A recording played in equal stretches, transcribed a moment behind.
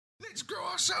Let's grow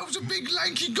ourselves a big,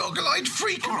 lanky, goggle-eyed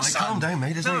freak. All right, calm down,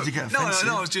 mate. There's no need to get offensive.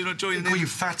 No, I was joining in. Call you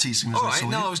fatty as soon as All I right, saw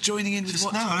you. I was joining in.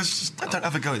 Don't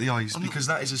have a go at the eyes, because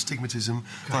that is a stigmatism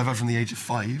that I've had from the age of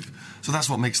 5. So that's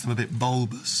what makes them a bit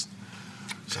bulbous.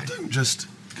 So don't just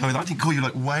go with that. I didn't call you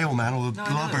like Whale Man or the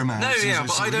Blubber Man. No, yeah,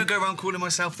 but I don't go around calling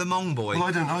myself the Mong Boy. Well,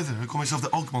 I don't either. I call myself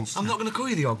the Og Monster. I'm not going to call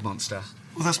you the Og Monster.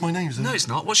 Well, that's my name, isn't it? No, it's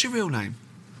not. What's your real name?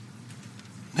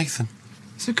 Nathan.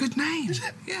 It's a good name. Is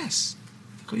it? Yes.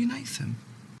 Call you Nathan.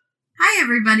 Hi,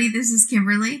 everybody. This is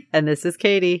Kimberly. And this is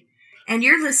Katie. And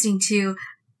you're listening to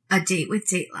A Date with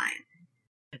Dateline.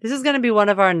 This is going to be one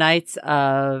of our nights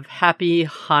of Happy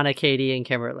Hana, Katie and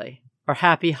Kimberly. Or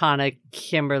Happy Hana,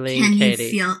 Kimberly and Katie. Can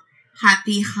you feel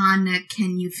Happy Hana?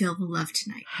 Can you feel the love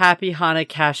tonight? Happy Hana,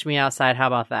 Cash Me Outside. How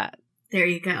about that? There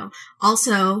you go.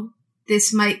 Also,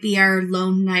 this might be our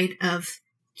lone night of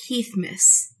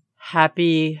Keithmas.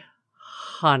 Happy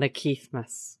Hana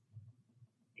Keithmas.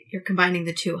 You're combining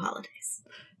the two holidays.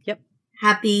 Yep.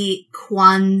 Happy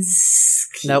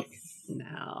Kwanzaa. Nope.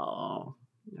 No.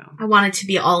 I want it to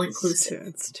be all inclusive.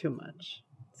 It's too much.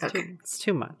 It's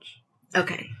too much.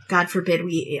 Okay. God forbid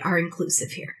we are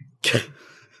inclusive here. I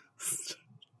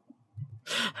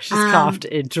just coughed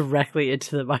it directly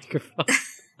into the microphone.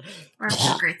 We're off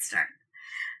to a great start.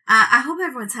 I hope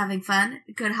everyone's having fun.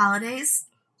 Good holidays.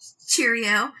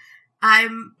 Cheerio. I've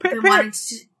been wanting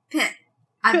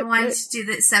to do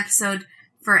this episode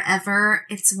forever.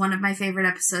 It's one of my favorite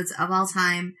episodes of all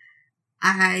time.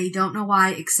 I don't know why,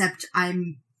 except I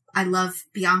love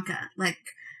Bianca. Like,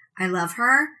 I love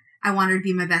her. I want her to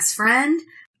be my best friend.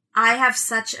 I have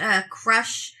such a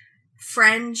crush,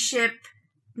 friendship,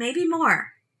 maybe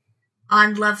more,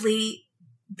 on lovely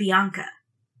Bianca.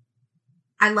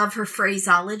 I love her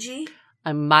phraseology.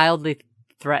 I'm mildly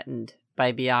threatened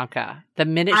by Bianca. The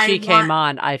minute she came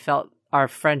on, I felt our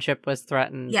friendship was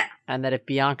threatened. Yeah. And that if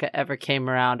Bianca ever came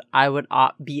around, I would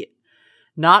be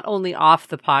not only off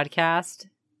the podcast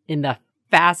in the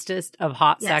fastest of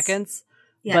hot seconds,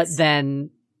 but then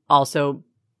also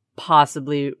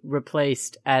possibly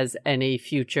replaced as any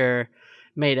future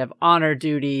maid of honor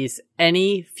duties.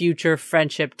 Any future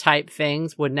friendship type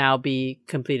things would now be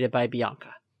completed by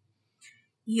Bianca.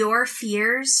 Your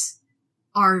fears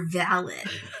are valid.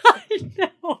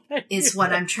 Is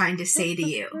what I'm trying to say to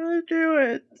you. I do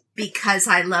it. Because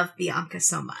I love Bianca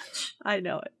so much. I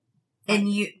know it. And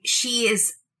she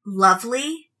is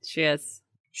lovely. She is.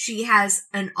 She has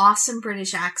an awesome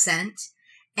British accent.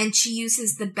 And she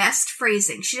uses the best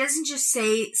phrasing. She doesn't just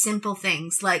say simple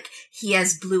things like, he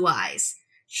has blue eyes.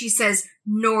 She says,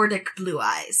 Nordic blue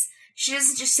eyes. She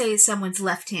doesn't just say someone's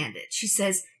left-handed. She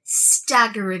says,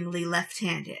 staggeringly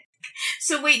left-handed.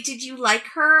 So wait, did you like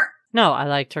her? No, I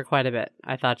liked her quite a bit.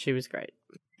 I thought she was great.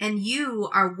 And you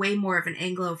are way more of an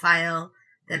Anglophile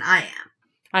than I am.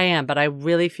 I am, but I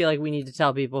really feel like we need to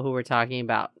tell people who we're talking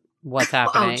about what's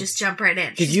happening. Oh, just jump right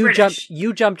in. Because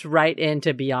you jumped right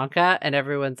into Bianca, and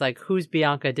everyone's like, "Who's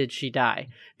Bianca? Did she die?"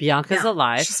 Bianca's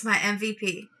alive. She's my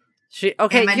MVP.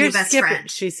 And my new best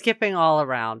friend. She's skipping all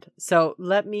around. So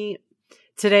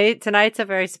tonight's a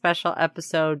very special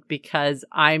episode because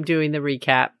I'm doing the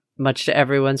recap, much to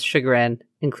everyone's chagrin,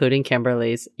 including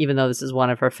Kimberly's, even though this is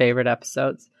one of her favorite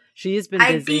episodes. She has been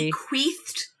busy. I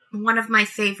bequeathed one of my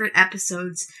favorite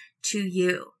episodes to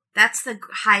you. That's the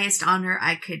highest honor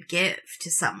I could give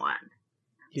to someone.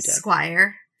 You did.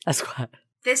 Squire. A squire.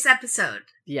 This episode.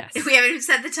 Yes. If we haven't even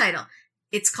said the title.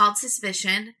 It's called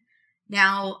Suspicion.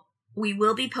 Now, we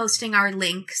will be posting our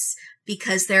links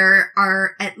because there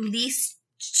are at least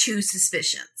 2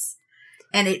 suspicions.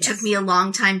 And it took me a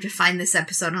long time to find this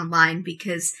episode online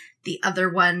because the other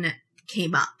one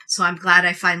came up. So I'm glad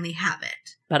I finally have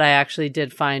it. But I actually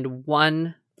did find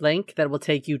one link that will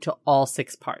take you to all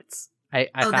 6 parts. I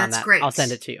found that's that. great. I'll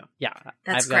send it to you. Yeah.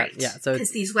 That's great. So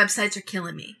because these websites are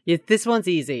killing me. This one's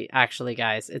easy, actually,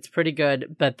 guys. It's pretty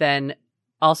good. But then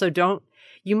also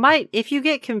if you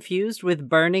get confused with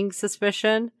Burning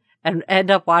Suspicion and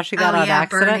end up watching that on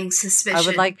accident, Burning Suspicion. I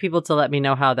would like people to let me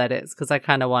know how that is because I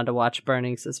kind of wanted to watch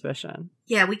Burning Suspicion.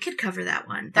 Yeah, we could cover that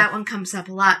one. That one comes up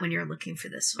a lot when you're looking for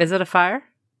this one. Is it a fire?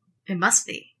 It must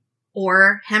be.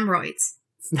 Or hemorrhoids.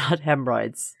 It's not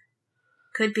hemorrhoids.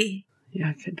 Could be. Yeah,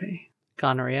 it could be.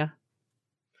 Gonorrhea.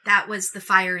 That was the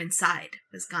fire inside,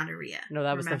 was gonorrhea. No,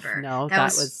 that was that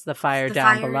was was the fire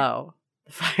down below.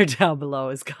 The fire down below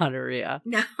is gonorrhea.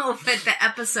 No, but the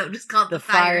episode is called The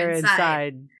Fire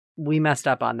Inside. We messed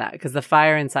up on that because the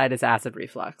fire inside is acid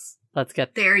reflux. Let's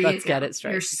get it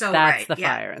straight. You're so That's right. the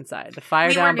fire inside. The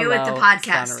fire down below. We were new at the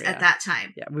podcast at that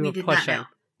time. Yeah, we were did pushing. Not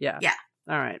know. Yeah.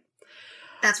 All right.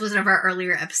 That's one of our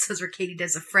earlier episodes where Katie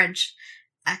does a French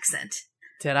accent.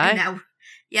 Did I?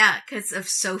 Yeah, because of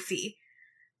Sophie.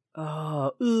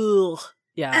 Oh, ugh.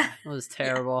 Yeah, it was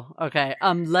terrible. Yeah. Okay,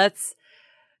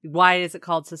 why is it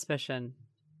called Suspicion?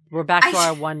 We're back to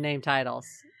our one-name titles.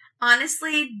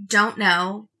 Honestly, don't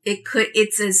know.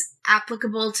 It's as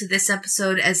applicable to this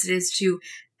episode as it is to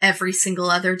every single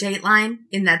other Dateline,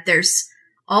 in that there's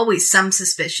always some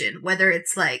suspicion, whether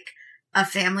it's like a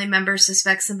family member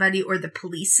suspects somebody, or the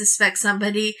police suspect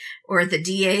somebody, or the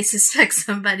DA suspects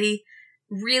somebody.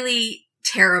 Really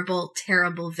terrible,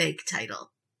 terrible, vague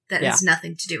title that has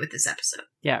nothing to do with this episode.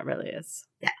 Yeah, it really is.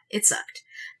 Yeah, it sucked.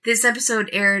 This episode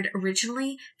aired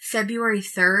originally February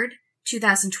 3rd,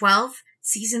 2012,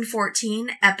 season 14,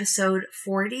 episode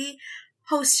 40,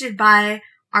 hosted by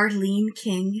Arlene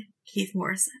King, Keith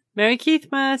Morrison. Merry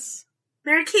Keithmas!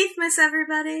 Merry Keithmas,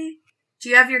 everybody! Do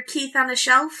you have your Keith on a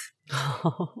shelf?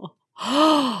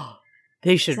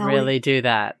 They should really do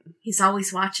that. He's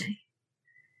always watching.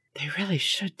 They really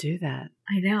should do that.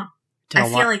 I know. I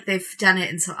feel like they've done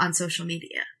it on social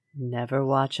media. Never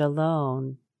watch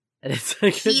alone. And it's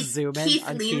like Keith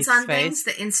leans on things.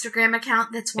 The Instagram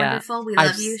account that's wonderful. We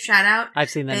love you. Shout out. I've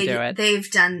seen them do it.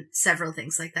 They've done several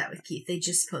things like that with Keith. They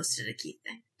just posted a Keith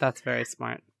thing. That's very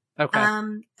smart. Okay.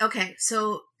 Okay.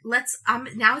 So let's.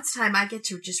 Now it's time I get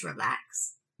to just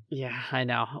relax. Yeah, I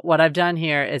know. What I've done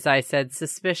here is I said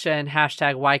suspicion,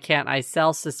 hashtag why can't I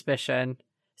sell suspicion,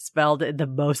 spelled in the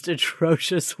most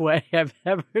atrocious way I've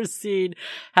ever seen.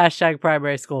 Hashtag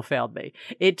primary school failed me.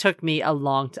 It took me a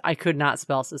long time. I could not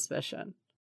spell suspicion.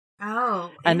 Oh,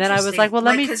 and then I was like, well,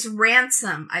 let me... Because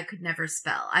ransom, I could never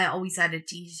spell. I always had a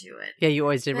D to it. Yeah, you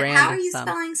always did ransom. How are you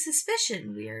spelling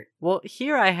suspicion? Weird. Well,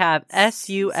 here I have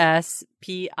SUSPICIOUN,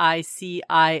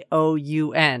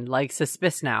 like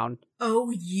suspicion noun.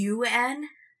 OUN?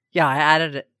 Yeah, I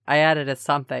added a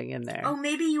something in there. Oh,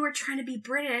 maybe you were trying to be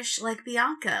British, like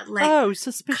Bianca. Like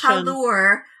suspicion.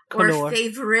 Color or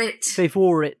favorite.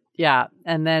 Favorite. Yeah,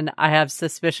 and then I have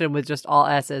suspicion with just all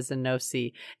S's and no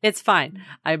C. It's fine.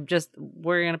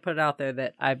 We're going to put it out there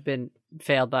that I've been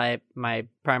failed by my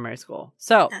primary school.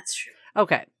 So that's true.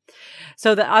 Okay.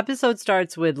 So the episode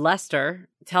starts with Lester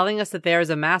telling us that there is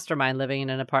a mastermind living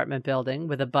in an apartment building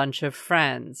with a bunch of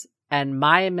friends. And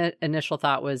my initial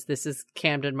thought was, this is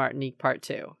Camden Martinique Part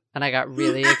 2. And I got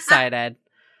really excited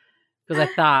because I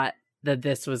thought that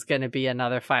this was going to be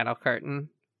another final curtain.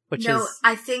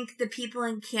 I think the people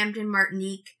in Camden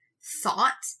Martinique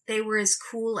thought they were as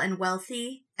cool and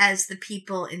wealthy as the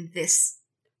people in this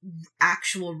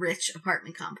actual rich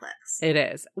apartment complex. It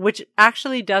is, which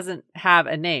actually doesn't have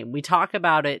a name. We talk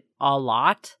about it a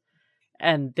lot,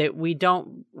 and that we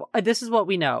don't. This is what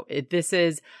we know. This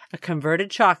is a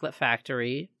converted chocolate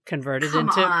factory, converted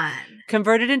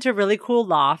into really cool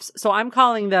lofts. So I'm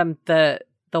calling them the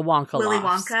Wonka Willy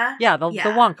lofts. Wonka? Yeah, the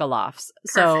Wonka lofts.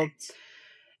 Perfect. So,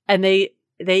 and they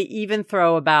even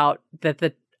throw about that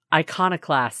the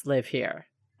iconoclasts live here.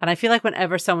 And I feel like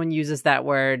whenever someone uses that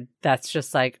word, that's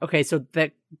just like, okay, so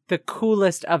the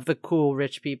coolest of the cool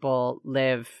rich people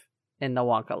live in the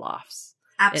Wonka lofts.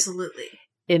 Absolutely.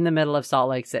 In the middle of Salt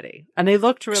Lake City. And they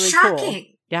looked really Shocking. Cool.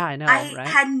 Yeah, I know, right? I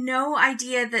had no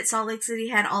idea that Salt Lake City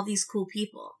had all these cool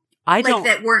people.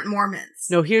 That weren't Mormons.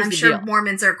 No, here's the deal. I'm sure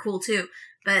Mormons are cool too,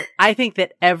 but... I think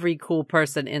that every cool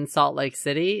person in Salt Lake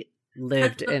City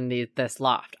lived in this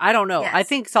loft. I don't know. Yes. I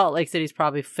think Salt Lake City's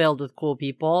probably filled with cool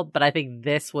people, but I think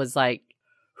this was like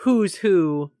who's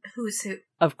who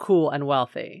of cool and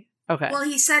wealthy. Okay. Well,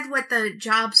 he said what the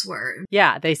jobs were.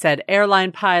 Yeah, they said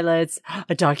airline pilots,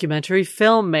 a documentary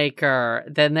filmmaker.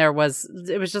 Then it was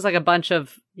just like a bunch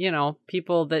of,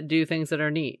 people that do things that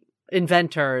are neat.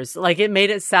 Inventors. Like it made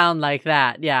it sound like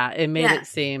that. Yeah, it made it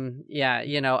seem,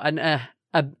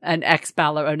 an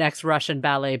ex-Russian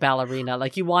ballet ballerina.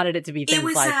 Like you wanted it to be things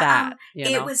like that.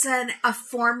 It was a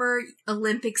former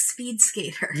Olympic speed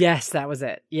skater. Yes, that was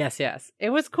it. Yes. It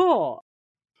was cool.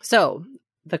 So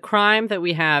the crime that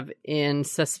we have in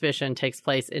suspicion takes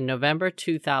place in November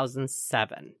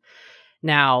 2007.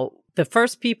 Now, the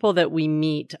first people that we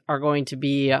meet are going to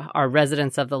be our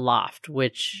residents of the loft,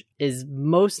 which is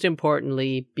most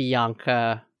importantly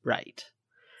Bianca Wright.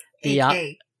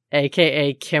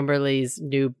 AKA Kimberly's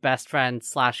new best friend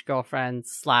 / girlfriend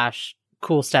 /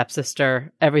 cool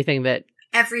stepsister. Everything that...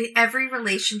 Every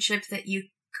relationship that you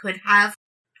could have.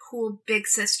 Cool big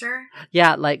sister.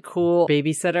 Yeah, like cool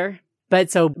babysitter. But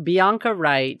so Bianca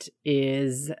Wright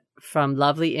is from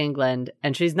lovely England,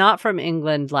 and she's not from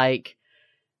England like,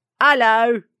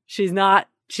 hello. She's not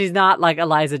like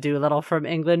Eliza Doolittle from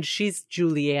England. She's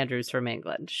Julie Andrews from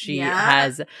England. She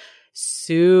has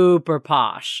super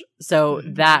posh. So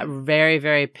that very,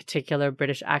 very particular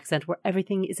British accent where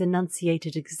everything is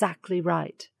enunciated exactly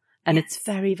right. And it's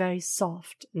very, very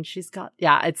soft. And she's got,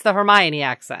 it's the Hermione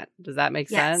accent. Does that make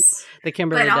sense? The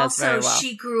Kimberly does very well. But also,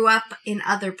 she grew up in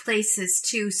other places,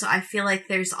 too, so I feel like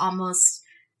there's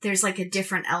like a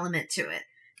different element to it.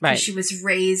 Right. She was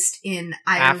raised in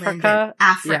Ireland and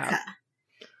Africa.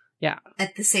 Yeah.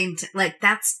 At the same time. Like,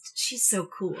 she's so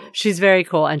cool. She's very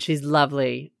cool, and she's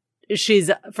lovely. She's,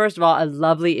 first of all, a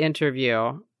lovely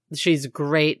interview. She's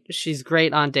great. She's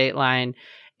great on Dateline.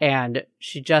 And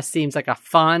she just seems like a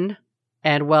fun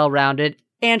and well-rounded,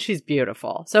 and she's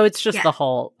beautiful. So it's just the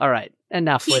whole, all right,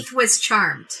 enough with... Keith was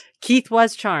charmed. Keith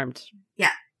was charmed.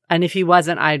 Yeah. And if he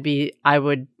wasn't, I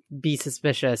would be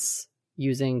suspicious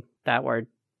using that word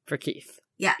for Keith.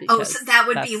 Yeah. Oh, so that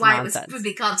would be why it would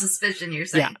be called suspicion, you're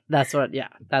saying. That's what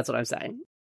I'm saying.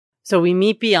 So we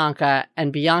meet Bianca,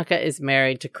 and Bianca is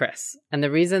married to Chris. And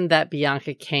the reason that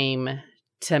Bianca came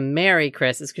to marry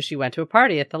Chris is because she went to a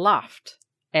party at the Loft.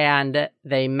 And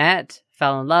they met,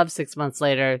 fell in love. 6 months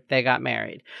later, they got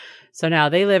married. So now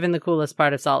they live in the coolest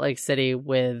part of Salt Lake City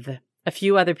with a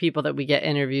few other people that we get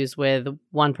interviews with.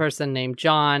 One person named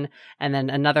John, and then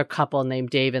another couple named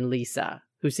Dave and Lisa,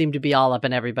 who seem to be all up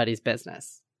in everybody's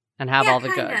business and have all the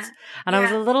goods. And I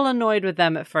was a little annoyed with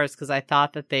them at first because I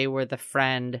thought that they were the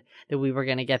friend that we were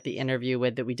going to get the interview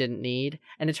with that we didn't need.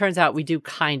 And it turns out we do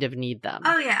kind of need them.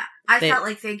 Oh, yeah. I felt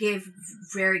like they gave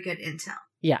very good intel.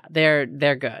 Yeah, they're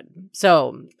good.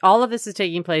 So all of this is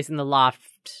taking place in the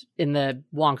loft, in the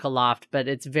Wonka loft, but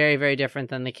it's very, very different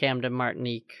than the Camden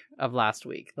Martinique of last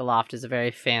week. The loft is a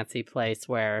very fancy place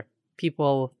where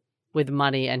people with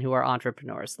money and who are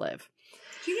entrepreneurs live.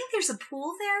 Do you think there's a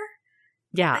pool there?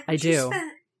 Yeah, I do.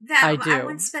 I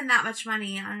wouldn't spend that much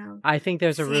money on I think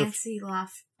there's a fancy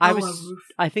loft. A roof.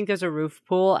 I think there's a roof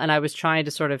pool, and I was trying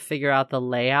to sort of figure out the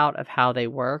layout of how they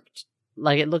worked.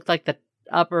 Like, it looked like the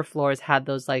upper floors had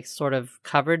those like sort of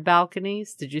covered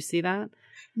balconies. Did you see that?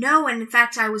 No, and in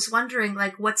fact I was wondering,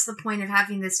 like, what's the point of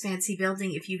having this fancy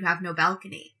building if you have no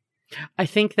balcony? I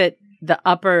think that the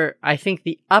upper,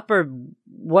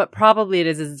 what probably it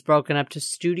is it's broken up to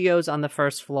studios on the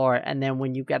first floor, and then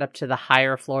when you get up to the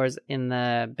higher floors in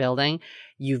the building,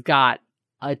 you've got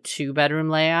a 2-bedroom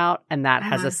layout, and that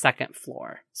has a second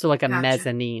floor. So like a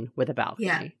mezzanine with a balcony.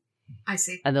 Yeah, I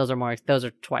see. And those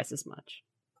are twice as much.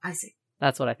 I see.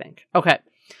 That's what I think. Okay.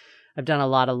 I've done a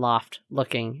lot of loft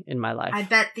looking in my life. I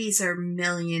bet these are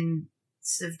millions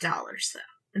of dollars,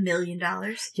 though. $1 million?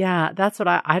 Yeah, that's what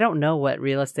I don't know what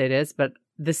real estate is, but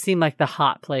this seemed like the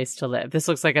hot place to live. This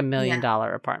looks like $1 million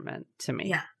apartment to me.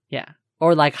 Yeah. Yeah.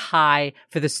 Or like high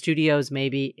for the studios,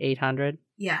 maybe 800.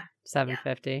 Yeah.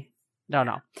 750. Don't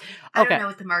know. I don't know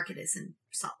what the market is in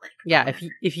Salt Lake. Yeah.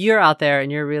 If you're out there and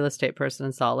you're a real estate person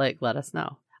in Salt Lake, let us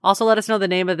know. Also, let us know the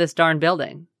name of this darn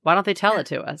building. Why don't they tell it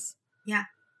to us? Yeah.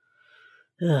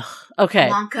 Ugh. Okay.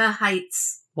 Wonka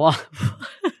Heights.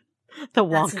 The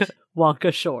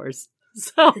Wonka Shores.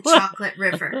 So, the Chocolate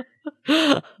River.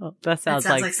 That sounds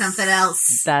like something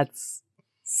else. That's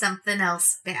something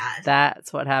else bad.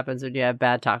 That's what happens when you have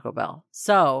bad Taco Bell.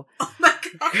 So, oh my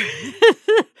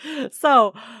God.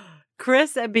 So,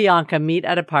 Chris and Bianca meet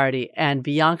at a party, and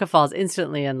Bianca falls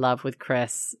instantly in love with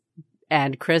Chris.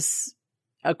 And Chris,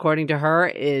 according to her,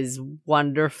 is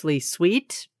wonderfully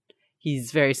sweet.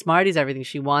 He's very smart. He's everything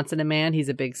she wants in a man. He's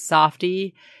a big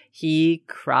softie. He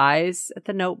cries at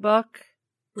the Notebook,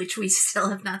 which we still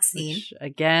have not seen.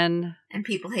 Again. And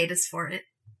people hate us for it.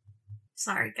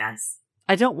 Sorry, guys.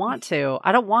 I don't want to.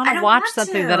 I don't want to watch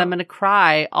something that I'm going to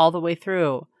cry all the way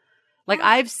through. Like,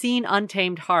 I've seen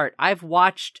Untamed Heart. I've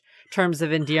watched Terms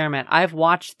of Endearment. I've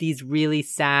watched these really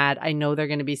sad. I know they're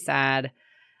going to be sad.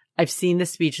 I've seen the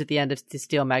speech at the end of To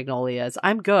Steel Magnolias.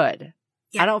 I'm good.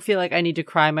 Yeah. I don't feel like I need to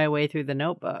cry my way through the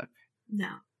Notebook. No.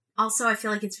 Also, I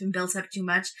feel like it's been built up too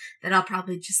much that I'll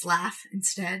probably just laugh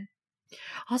instead.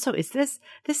 Also, this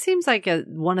seems like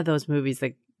one of those movies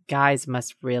that guys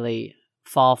must really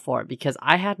fall for, because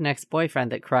I had an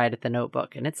ex-boyfriend that cried at the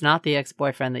Notebook, and it's not the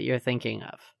ex-boyfriend that you're thinking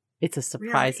of. It's a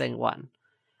surprising one.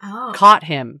 Oh. Caught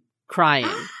him crying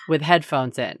with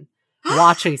headphones in,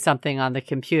 watching something on the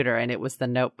computer, and it was the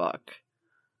Notebook.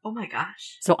 Oh my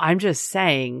gosh. So I'm just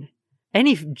saying,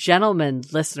 any gentlemen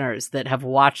listeners that have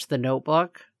watched the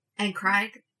Notebook and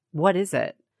cried, what is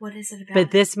it? What is it about?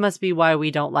 But this must be why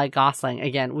we don't like Gosling.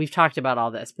 Again, we've talked about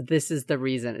all this, but this is the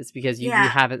reason. It's because you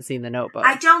haven't seen the Notebook.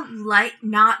 I don't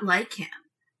not like him.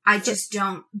 I just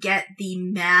don't get the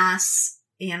mass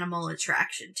animal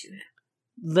attraction to him.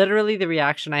 Literally, the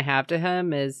reaction I have to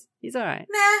him is, he's all right.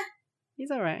 Meh.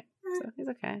 He's all right. So he's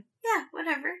okay. Yeah,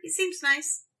 whatever. He seems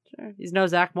nice. Sure. He's no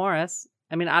Zach Morris.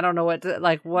 I mean, I don't know what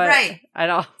what. Right. I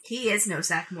don't. He is no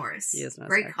Zach Morris. He is no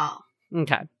Great Zach. call.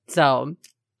 Okay. So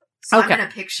So Okay. I'm going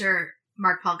to picture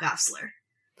Mark Paul Gosselaar.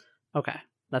 Okay,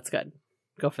 that's good.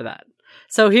 Go for that.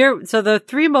 So the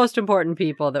three most important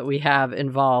people that we have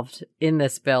involved in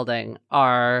this building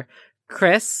are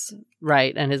Chris,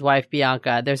 right, and his wife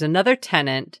Bianca. There's another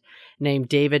tenant named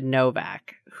David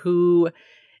Novak who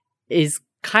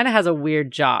kind of has a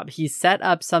weird job. He set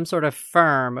up some sort of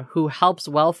firm who helps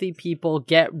wealthy people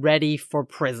get ready for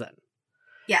prison.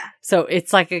 Yeah. So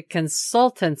it's like a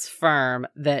consultant's firm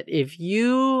that if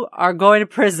you are going to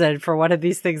prison for one of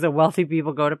these things that wealthy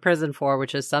people go to prison for,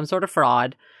 which is some sort of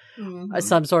fraud,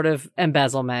 some sort of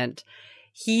embezzlement,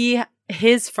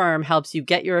 his firm helps you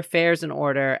get your affairs in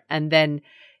order and then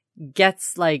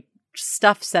gets like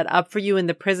stuff set up for you in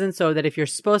the prison so that if you're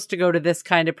supposed to go to this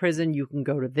kind of prison, you can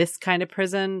go to this kind of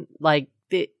prison. Like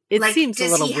it seems a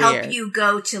little weird. Does he help you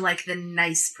go to like the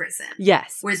nice prison?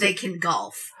 Yes. Where they can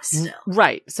golf still.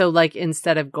 Right. So like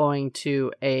instead of going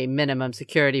to a minimum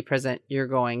security prison, you're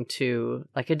going to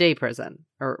like a day prison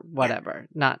or whatever.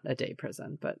 Yeah. Not a day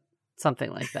prison, but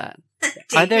something like that.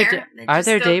 Are there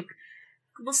day?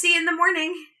 We'll see you in the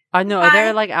morning. Are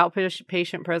there like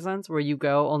outpatient prisons where you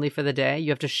go only for the day?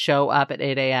 You have to show up at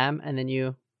 8 a.m. and then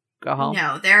you go home?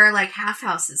 No, there are like half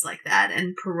houses like that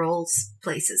and parole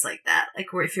places like that.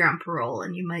 Like where if you're on parole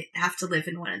and you might have to live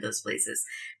in one of those places.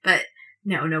 But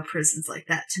no prisons like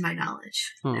that to my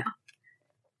knowledge. No.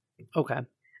 Okay.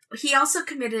 He also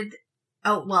committed...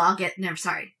 Oh, well,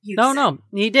 sorry. No,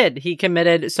 he did. He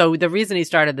committed... So the reason he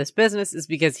started this business is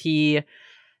because he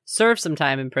served some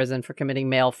time in prison for committing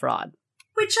mail fraud.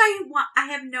 Which I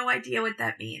have no idea what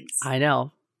that means. I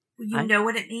know. You know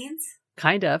what it means?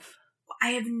 Kind of. I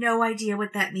have no idea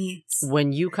what that means.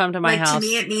 When you come to my house... To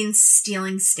me, it means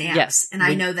stealing stamps. Yes. And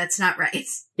I know that's not right.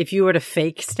 If you were to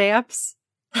fake stamps,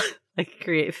 like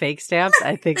create fake stamps,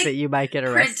 I think that you might get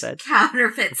arrested. Print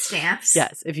counterfeit stamps.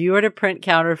 Yes. If you were to print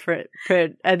counterfeit...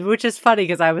 and which is funny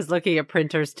because I was looking at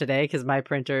printers today because my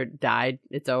printer died.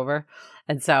 It's over.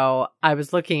 And so I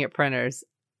was looking at printers.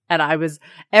 And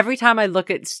every time I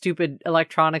look at stupid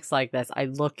electronics like this, I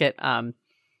look at,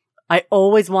 I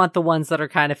always want the ones that are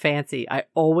kind of fancy. I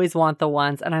always want the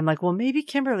ones. And I'm like, well, maybe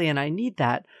Kimberly and I need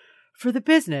that for the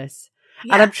business.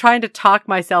 Yeah. And I'm trying to talk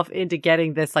myself into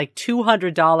getting this like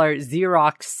 $200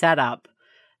 Xerox setup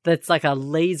that's like a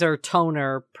laser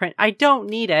toner print. I don't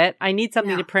need it. I need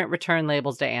something to print return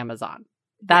labels to Amazon.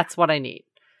 That's what I need.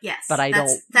 Yes. But that's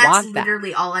want that. That's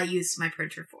literally all I use my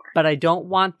printer for. But I don't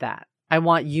want that. I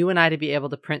want you and I to be able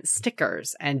to print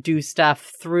stickers and do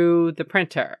stuff through the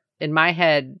printer. In my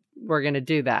head, we're going to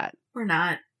do that. We're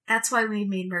not. That's why we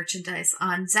made merchandise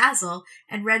on Zazzle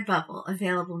and Redbubble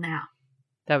available now.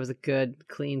 That was a good,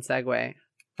 clean segue.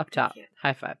 Up top.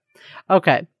 High five.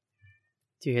 Okay.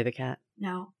 Do you hear the cat?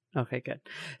 No. Okay, good.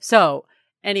 So,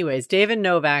 anyways, David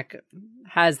Novak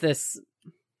has this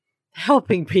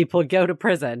helping people go to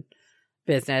prison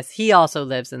business. He also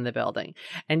lives in the building.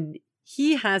 And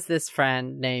he has this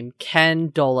friend named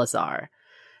Ken Dolezal.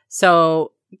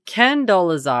 So Ken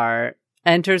Dolezal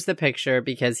enters the picture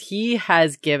because he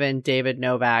has given David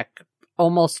Novak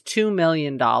almost $2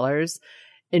 million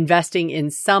investing in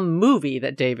some movie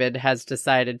that David has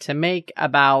decided to make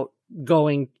about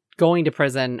going to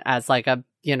prison as like a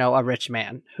rich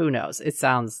man. Who knows? It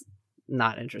sounds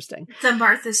not interesting. The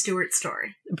Martha Stewart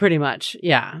story. Pretty much,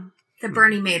 yeah. The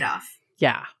Bernie Madoff.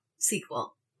 Yeah.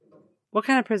 Sequel. What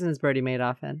kind of prison is Bernie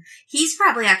Madoff in? He's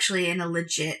probably actually in a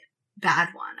legit bad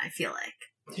one, I feel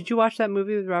like. Did you watch that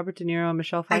movie with Robert De Niro and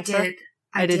Michelle Pfeiffer? I did.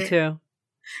 I did too.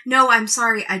 No, I'm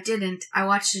sorry, I didn't. I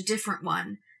watched a different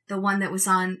one. The one that was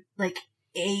on, like,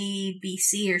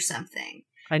 ABC or something.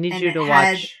 I need you to watch...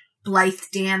 Had Blythe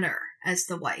Danner as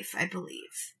the wife, I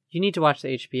believe. You need to watch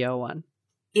the HBO one.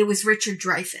 It was Richard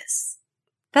Dreyfuss.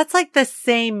 That's like the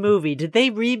same movie. Did they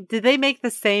make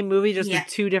the same movie just with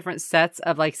two different sets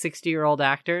of like 60-year-old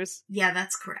actors? Yeah,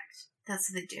 that's correct. That's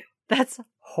what they do. That's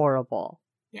horrible.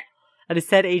 Yeah. And it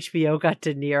said HBO got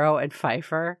De Niro and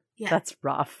Pfeiffer. Yeah. That's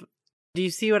rough. Do you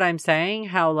see what I'm saying?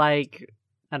 How like,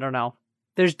 I don't know.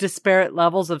 There's disparate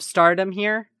levels of stardom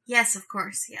here. Yes, of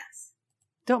course, yes.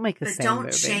 Don't make the same movie. But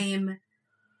don't shame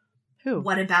Who?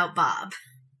 What About Bob?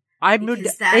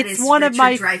 It's one of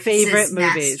my favorite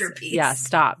movies. Masterpiece. Yeah,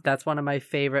 stop. That's one of my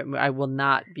favorite. I will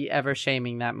not be ever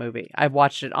shaming that movie. I've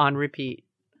watched it on repeat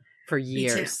for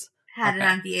years. Me too. Had it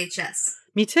on VHS.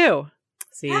 Me too.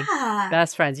 See? Yeah.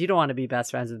 Best friends. You don't want to be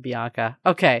best friends with Bianca.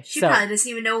 Okay. She probably doesn't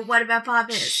even know what about Bob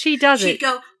is. She doesn't. She'd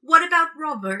go, what about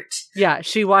Robert? Yeah,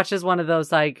 she watches one of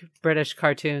those like British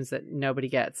cartoons that nobody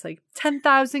gets. Like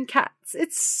 10,000 Cats.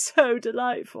 It's so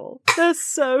delightful. They're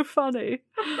so funny.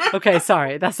 Okay,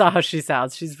 sorry. That's not how she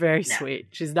sounds. She's very sweet.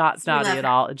 She's not snotty at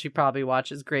all. And she probably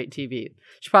watches great TV.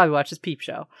 She probably watches Peep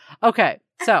Show. Okay,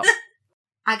 so.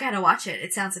 I gotta watch it.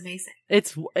 It sounds amazing.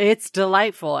 It's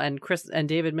delightful, and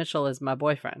David Mitchell is my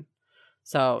boyfriend,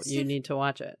 so you need to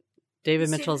watch it.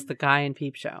 David Mitchell's the guy in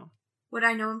Peep Show. Would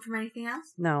I know him from anything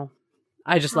else? No,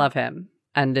 I just love him,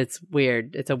 and it's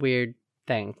weird. It's a weird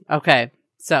thing. Okay,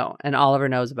 so and Oliver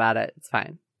knows about it. It's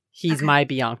fine. He's my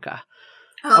Bianca.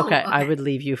 Oh, okay, I would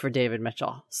leave you for David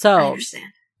Mitchell. So I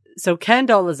understand. So Ken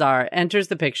Dolezal enters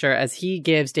the picture as he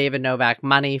gives David Novak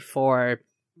money for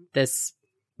this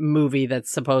movie that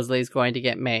supposedly is going to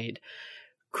get made.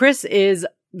 Chris is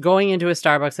going into a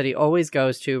Starbucks that he always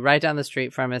goes to right down the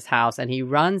street from his house, and he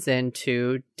runs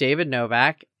into David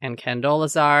Novak and Ken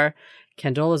Dolezal.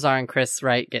 Ken Dolezal and Chris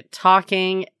Wright get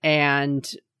talking,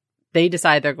 and they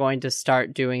decide they're going to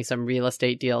start doing some real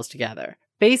estate deals together.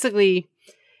 Basically,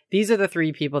 these are the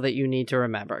three people that you need to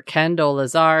remember: Ken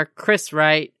Dolezal, Chris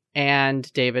Wright,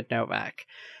 and David Novak.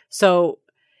 So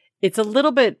it's a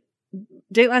little bit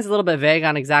Dateline's a little bit vague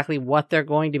on exactly what they're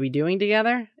going to be doing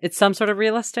together. It's some sort of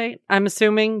real estate, I'm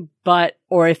assuming,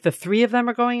 or if the three of them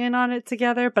are going in on it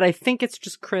together, but I think it's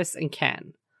just Chris and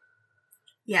Ken.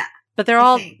 Yeah. But they're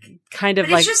all kind of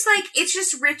like... It's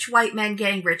just rich white men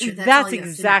getting richer. That's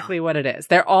exactly what it is.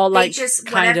 They're all like just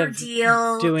kind whatever of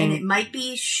deal, doing... and it might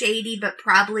be shady, but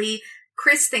probably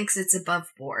Chris thinks it's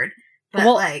above board.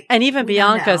 But and even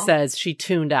Bianca says she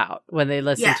tuned out when they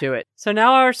listened to it. So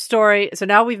now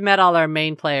now we've met all our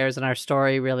main players and our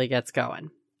story really gets going.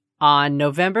 On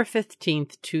November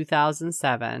 15th,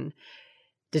 2007,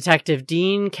 Detective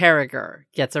Dean Carragher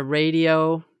gets a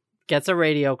radio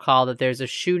call that there's a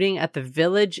shooting at the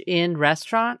Village Inn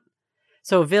restaurant.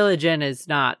 So Village Inn is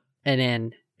not an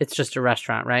inn. It's just a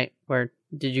restaurant, right?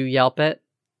 Did you Yelp it?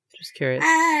 Just curious.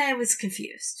 I was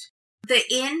confused. The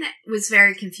inn was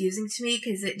very confusing to me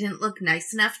because it didn't look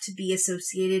nice enough to be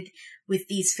associated with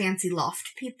these fancy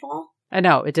loft people. I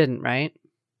know, it didn't, right?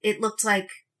 It looked like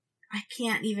I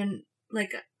can't even,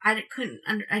 I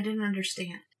didn't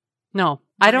understand. No,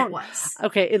 I don't. It was.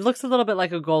 Okay, it looks a little bit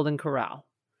like a Golden Corral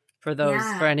for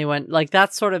anyone. Like,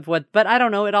 that's sort of what, but I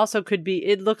don't know, it also could be,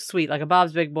 it looks sweet, like a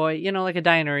Bob's Big Boy, like a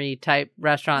dinery type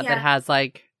restaurant that has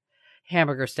like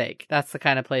hamburger steak. That's the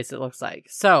kind of place it looks like.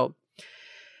 So,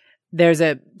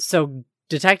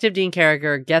 Detective Dean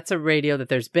Carragher gets a radio that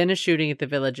there's been a shooting at the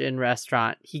Village Inn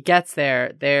restaurant. He gets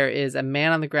there. There is a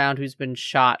man on the ground who's been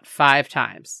shot 5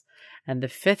 times. And the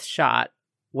 5th shot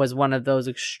was one of those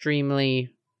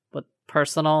extremely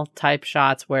personal type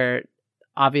shots where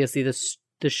obviously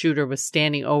the shooter was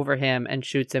standing over him and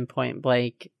shoots him point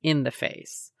blank in the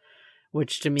face.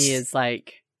 Which to me is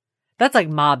like, that's like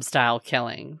mob style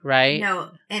killing, right?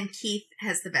 No, and Keith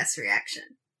has the best reaction.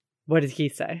 What did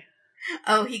Keith say?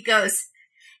 Oh, he goes,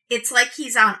 it's like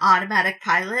he's on automatic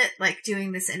pilot, like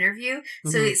doing this interview.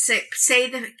 So say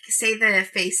the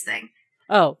face thing.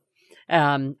 Oh,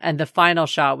 and the final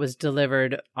shot was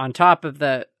delivered on top of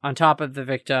the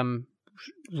victim,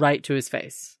 right to his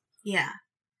face. Yeah.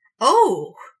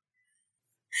 Oh.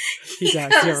 He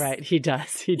does. You're right. He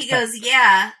does. He goes,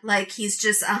 yeah, like he's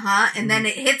just and then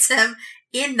it hits him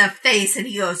in the face, and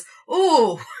he goes,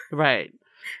 oh. Right.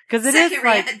 Because it is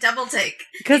like double take.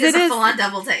 Because it is a full-on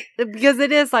double take. Because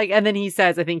it is like, and then he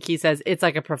says, I think he says it's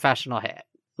like a professional hit.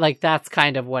 Like that's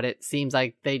kind of what it seems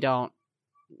like. They don't.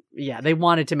 Yeah, they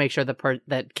wanted to make sure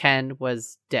that Ken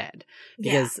was dead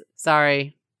because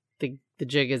sorry, the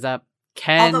jig is up.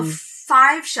 Ken. Although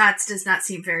 5 shots does not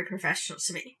seem very professional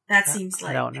to me. That seems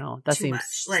like I don't know. That seems much.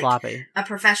 sloppy. A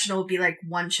professional would be like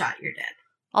 1 shot, you're dead.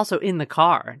 Also in the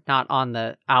car, not on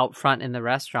the out front in the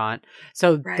restaurant.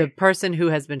 So the person who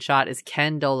has been shot is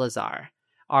Ken Dolezal,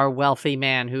 our wealthy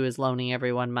man who is loaning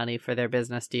everyone money for their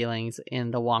business dealings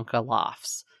in the Wonka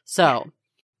lofts. So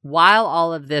while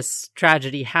all of this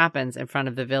tragedy happens in front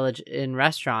of the Village Inn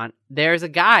restaurant, there's a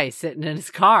guy sitting in his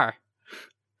car.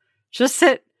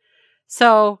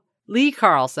 So Lee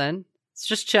Carlson is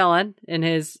just chilling in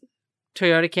his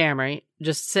Toyota Camry,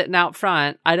 just sitting out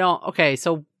front.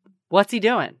 So what's he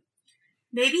doing?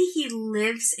 Maybe he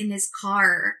lives in his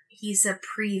car. He's a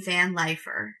pre-van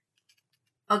lifer.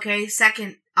 Okay,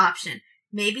 second option.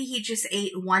 Maybe he just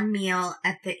ate 1 meal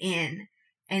at the inn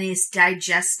and is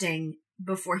digesting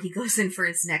before he goes in for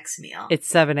his next meal. It's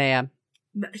 7 a.m.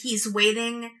 He's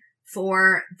waiting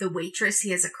for the waitress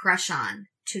he has a crush on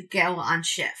to go on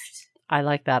shift. I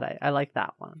like that. I like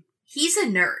that one. He's a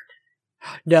nerd.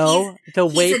 No, the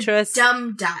waitress. He's a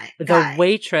dumb guy. The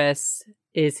waitress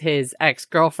is his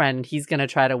ex-girlfriend. He's going to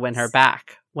try to win her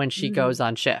back when she goes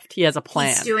on shift. He has a plan.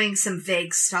 He's doing some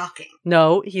vague stalking.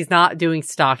 No, he's not doing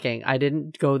stalking. I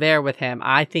didn't go there with him.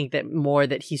 I think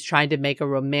that he's trying to make a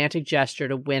romantic gesture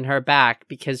to win her back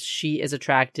because she is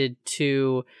attracted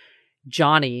to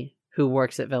Johnny, who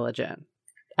works at Village Inn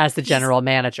as the general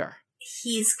manager.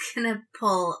 He's gonna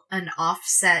pull an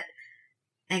Offset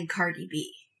and Cardi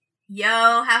B. Yo,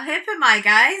 how hip am I,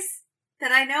 guys?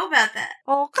 That I know about that.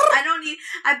 Oh,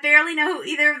 I barely know who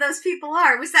either of those people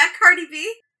are. Was that Cardi B?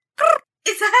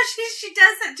 Is that how she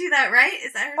does do that, right?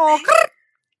 Is that her thing?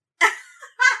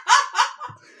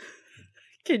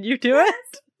 Can you do it?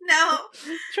 No.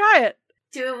 Try it.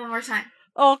 Do it one more time.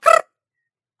 Oh,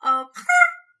 oh,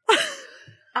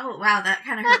 oh, wow, that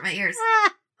kind of hurt my ears.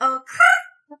 Oh,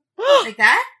 like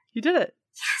that? You did it.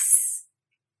 Yes.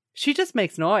 She just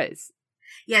makes noise.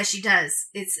 Yeah, she does.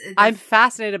 I'm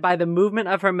fascinated by the movement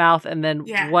of her mouth and then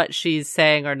what she's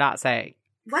saying or not saying.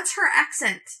 What's her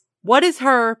accent? What is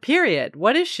her period?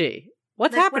 What is she?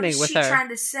 What's happening with her? What is she trying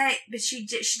to say? But she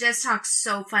does talk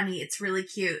so funny. It's really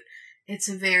cute. It's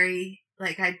a very,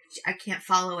 like, I can't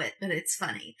follow it, but it's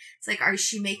funny. It's like, is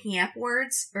she making up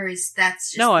words? Or is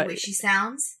that's just the way she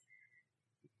sounds?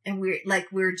 And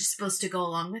we're just supposed to go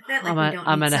along with it? Like, we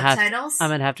don't need subtitles? I'm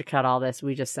gonna have to cut all this.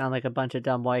 We just sound like a bunch of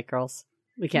dumb white girls.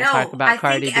 We can't talk about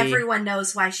Cardi B. I think everyone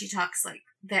knows why she talks like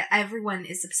that. Everyone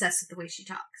is obsessed with the way she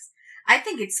talks. I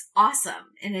think it's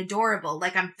awesome and adorable.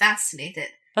 Like, I'm fascinated.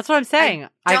 That's what I'm saying.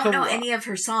 I don't know any of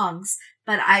her songs,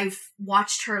 but I've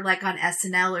watched her like on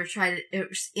SNL or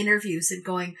interviews and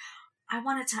going, I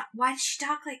want to talk. Why does she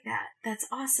talk like that? That's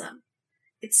awesome.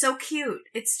 It's so cute.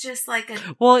 It's just like a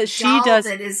doll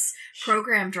that is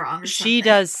programmed wrong. Or she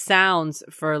does sounds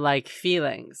for like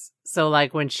feelings. So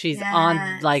like when she's on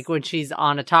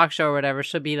a talk show or whatever,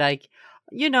 she'll be like,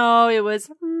 it was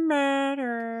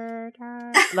murder.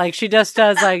 Like she just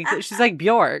does like she's like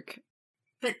Bjork.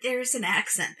 But there's an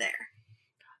accent there.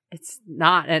 It's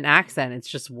not an accent. It's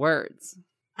just words.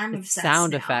 I'm obsessed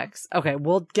sound now. Effects. Okay,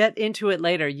 we'll get into it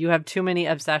later. You have too many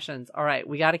obsessions. All right,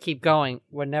 we got to keep going.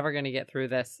 We're never going to get through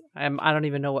this. I don't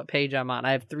even know what page I'm on.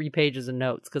 I have 3 pages of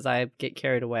notes because I get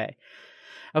carried away.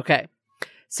 Okay,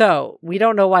 so we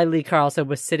don't know why Lee Carlson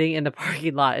was sitting in the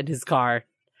parking lot in his car.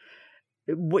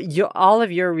 All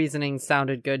of your reasoning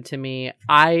sounded good to me.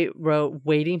 I wrote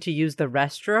waiting to use the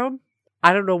restroom.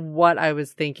 I don't know what I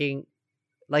was thinking.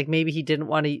 Like maybe he didn't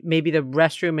want to. Maybe the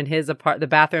restroom in the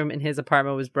bathroom in his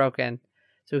apartment was broken,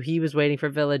 so he was waiting for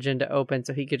Village Inn to open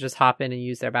so he could just hop in and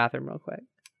use their bathroom real quick.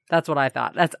 That's what I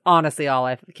thought. That's honestly all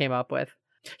I came up with.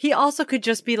 He also could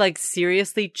just be like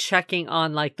seriously checking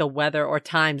on like the weather or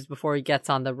times before he gets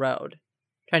on the road,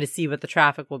 trying to see what the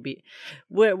traffic will be.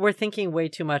 We're thinking way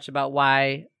too much about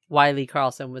why Lee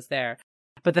Carlson was there,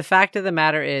 but the fact of the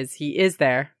matter is he is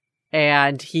there.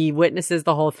 And he witnesses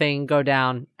the whole thing go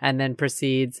down and then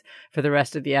proceeds for the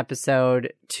rest of the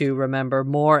episode to remember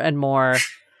more and more.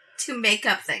 To make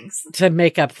up things. To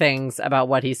make up things about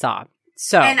what he saw.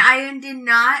 So. And I did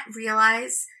not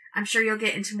realize, I'm sure you'll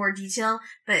get into more detail,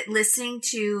 but listening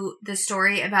to the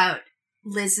story about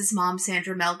Liz's mom,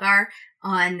 Sandra Melgar,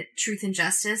 on Truth and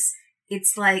Justice,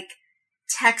 it's like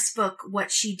textbook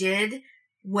what she did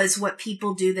was what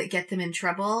people do that get them in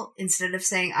trouble. Instead of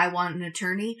saying, I want an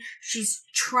attorney, she's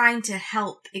trying to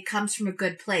help. It comes from a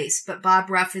good place. But Bob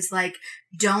Ruff is like,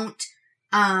 don't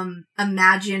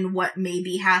imagine what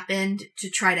maybe happened to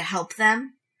try to help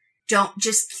them. Don't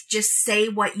just say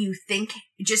what you think.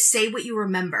 Just say what you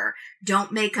remember.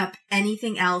 Don't make up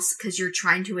anything else because you're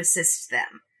trying to assist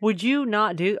them. Would you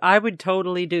not do? I would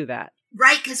totally do that.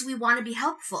 Right, because we want to be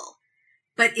helpful.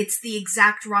 But it's the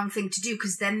exact wrong thing to do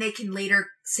because then they can later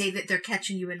say that they're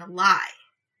catching you in a lie.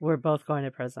 We're both going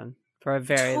to prison for a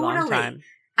very long time.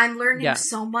 I'm learning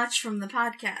so much from the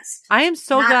podcast. I am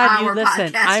so glad you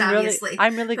listened. Podcast,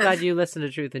 I'm really glad you listened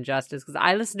to Truth and Justice because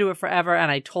I listened to it forever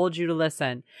and I told you to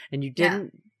listen and you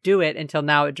didn't do it until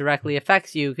now. It directly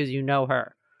affects you because you know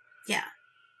her. Yeah.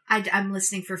 I'm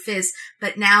listening for Fizz,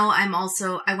 but now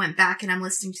I went back and I'm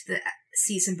listening to the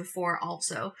season before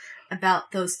also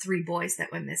about those 3 boys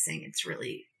that went missing. It's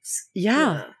really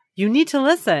you need to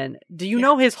listen. Do you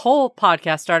know his whole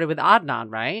podcast started with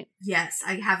Adnan, right? Yes,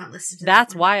 I haven't listened to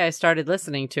That's why I started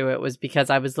listening to it, was because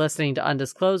I was listening to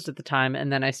Undisclosed at the time,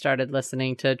 and then I started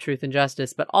listening to Truth and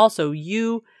Justice. But also,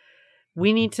 we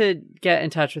need to get in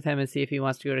touch with him and see if he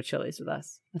wants to go to Chili's with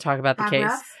us and talk about the case.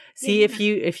 Ruff? See if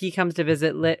he comes to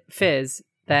visit Fizz,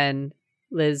 then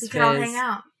Liz, we Fizz, could all hang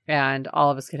out. and all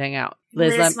of us could hang out.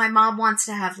 Liz, my mom wants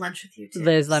to have lunch with you too.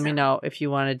 Liz, let me know if you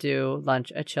want to do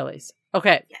lunch at Chili's.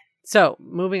 Okay, So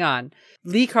moving on.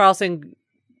 Lee Carlson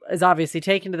is obviously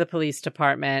taken to the police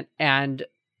department and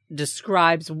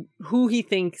describes who he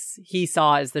thinks he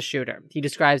saw as the shooter. He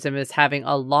describes him as having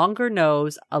a longer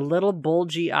nose, a little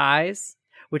bulgy eyes,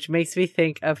 which makes me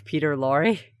think of Peter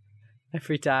Lorre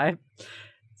every time.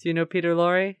 Do you know Peter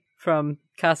Lorre from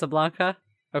Casablanca?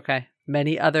 Okay.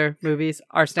 Many other movies.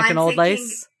 Arsenic and Old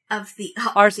Lace. Of the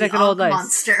Arsenic and Old Lace.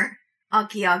 Monster.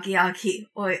 Aggie, aggie, aggie.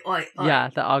 Oi, oi, oi. Yeah,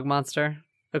 the Og Monster.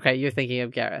 Okay, you're thinking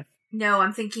of Gareth. No,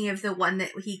 I'm thinking of the one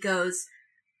that he goes,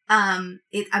 I'm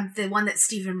the one that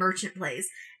Stephen Merchant plays.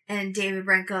 And David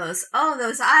Brent goes, oh,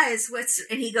 those eyes,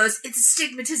 and he goes, it's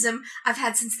astigmatism I've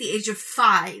had since the age of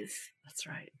 5. That's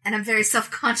right. And I'm very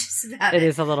self-conscious about it. It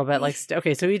is a little bit like,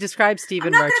 okay, so he describes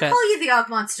Stephen Merchant. I'm not going to call you the Og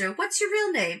Monster. What's your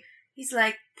real name? He's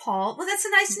like, Paul. Well, that's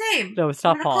a nice name. No, it's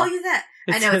not Paul. I'm going to call you that.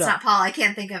 I know it's not Paul. I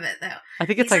can't think of it, though. I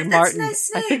think it's like Martin. That's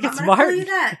a nice name. I think it's I'm Martin. Call you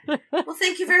that. Well,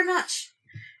 thank you very much.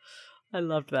 I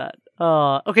loved that.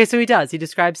 Okay, so he does. He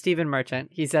describes Stephen Merchant.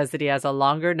 He says that he has a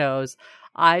longer nose,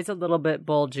 eyes a little bit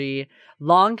bulgy,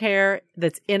 long hair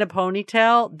that's in a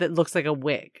ponytail that looks like a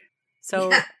wig.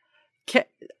 So,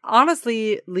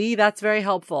 honestly, Lee, that's very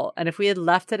helpful. And if we had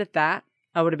left it at that,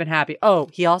 I would have been happy. Oh,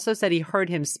 he also said he heard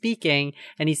him speaking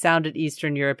and he sounded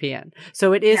Eastern European.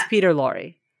 So it is Peter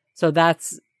Lorre. So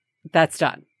that's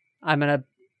done.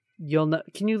 You'll know.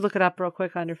 Can you look it up real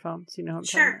quick on your phone so you know who I'm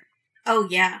talking about? Oh,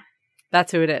 yeah.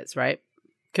 That's who it is, right?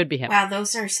 Could be him. Wow,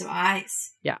 those are some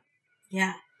eyes. Yeah.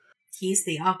 Yeah. He's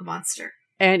the Og Monster.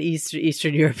 And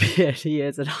Eastern European. He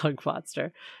is an Og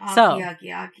Monster.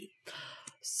 Aggie.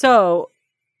 So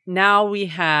now we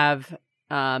have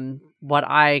what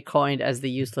I coined as the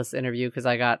useless interview because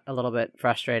I got a little bit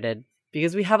frustrated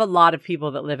because we have a lot of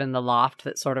people that live in the loft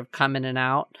that sort of come in and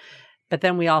out. But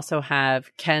then we also have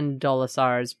Ken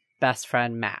Dolasar's best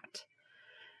friend, Matt.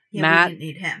 Yeah, Matt, we didn't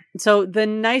need him. So the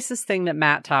nicest thing that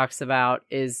Matt talks about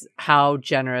is how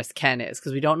generous Ken is,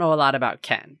 because we don't know a lot about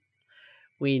Ken.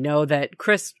 We know that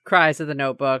Chris cries at the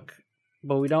Notebook,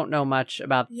 but we don't know much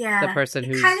about the person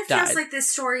who's died. It kind of feels like this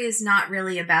story is not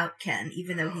really about Ken,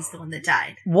 even though he's the one that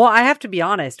died. Well, I have to be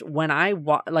honest. When I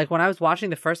was watching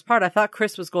the first part, I thought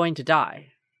Chris was going to die.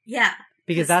 Yeah.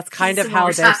 Because that's kind of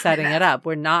how they're setting it up.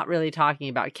 We're not really talking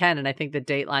about Ken, and I think the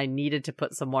Dateline needed to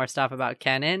put some more stuff about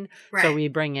Ken in, so we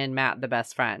bring in Matt, the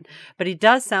best friend. But he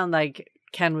does sound like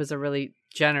Ken was a really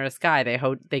generous guy.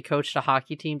 They coached a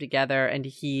hockey team together, and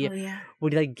he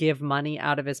would like give money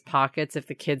out of his pockets if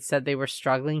the kids said they were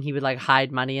struggling. He would like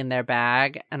hide money in their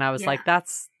bag, and I was like,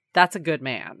 that's a good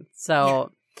man.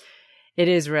 So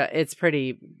it's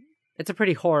a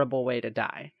pretty horrible way to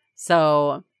die.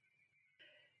 So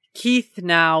Keith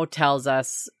now tells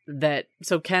us that,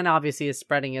 so Ken obviously is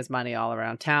spreading his money all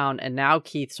around town, and now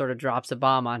Keith sort of drops a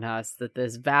bomb on us that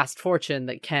this vast fortune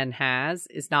that Ken has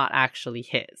is not actually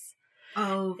his.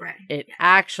 Oh, right. It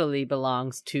actually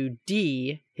belongs to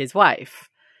Dee, his wife.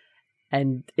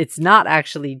 And it's not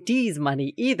actually Dee's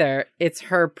money either. It's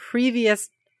her previous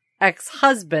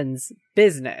ex-husband's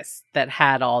business that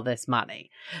had all this money.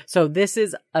 So this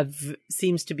is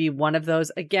seems to be one of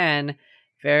those, again,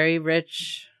 very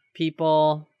rich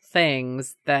people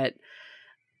things that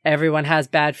everyone has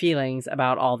bad feelings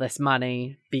about all this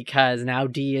money because now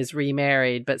Dee is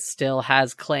remarried but still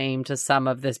has claim to some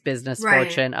of this business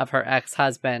fortune of her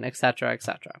ex-husband, etc.,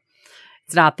 etc.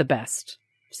 It's not the best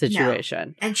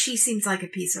situation. No. And she seems like a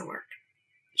piece of work.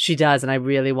 She does, and I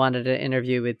really wanted an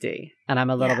interview with Dee, and I'm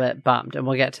a little bit bummed, and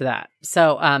we'll get to that.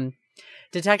 So,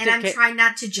 Detective... And I'm trying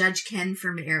not to judge Ken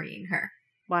for marrying her.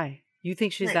 Why? You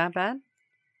think she's that bad?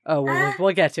 Oh, well,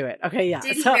 we'll get to it. Okay, yeah.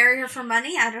 Did he marry her for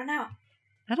money? I don't know.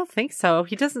 I don't think so.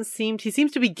 He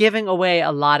seems to be giving away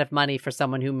a lot of money for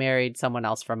someone who married someone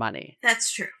else for money.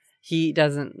 That's true. He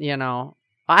doesn't,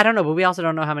 I don't know, but we also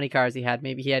don't know how many cars he had.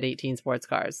 Maybe he had 18 sports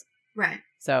cars. Right.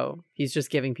 So he's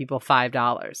just giving people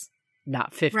 $5,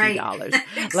 not $50.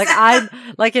 Right. Like I'm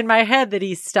like in my head that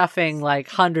he's stuffing like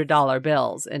 $100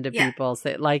 bills into people's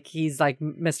like he's like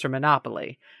Mr.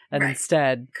 Monopoly. And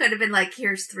instead could have been like,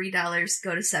 here's $3,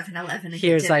 go to 7-Eleven and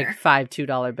here's get dinner. like 5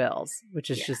 $2 bills, which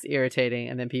is just irritating,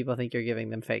 and then people think you're giving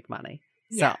them fake money.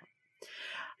 So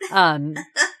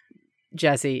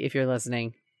Jesse, if you're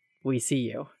listening, we see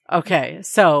you. Okay,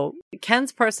 so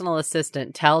Ken's personal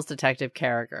assistant tells Detective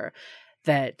Carragher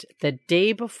that the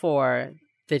day before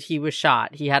that he was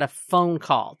shot, he had a phone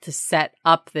call to set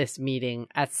up this meeting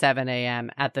at 7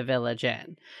 a.m. at the Village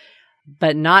Inn.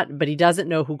 But he doesn't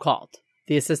know who called.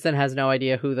 The assistant has no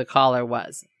idea who the caller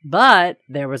was. But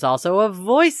there was also a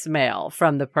voicemail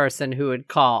from the person who had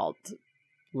called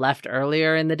left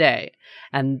earlier in the day.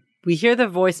 And we hear the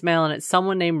voicemail, and it's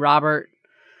someone named Robert,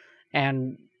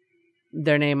 and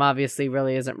their name obviously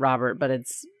really isn't Robert, but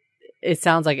it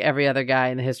sounds like every other guy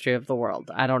in the history of the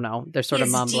world. I don't know. They're sort of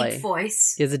mumbly. He has a deep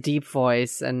voice. He has a deep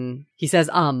voice, and he says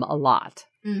a lot,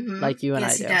 like you and I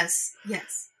do. Yes, he does.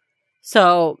 Yes.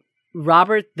 So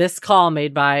Robert, this call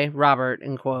made by Robert,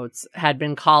 in quotes, had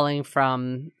been calling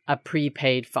from a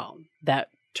prepaid phone that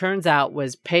turns out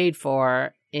was paid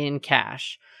for in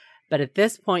cash. But at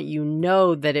this point, you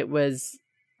know that it was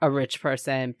a rich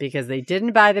person because they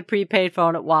didn't buy the prepaid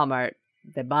phone at Walmart.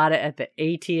 They bought it at the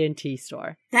AT&T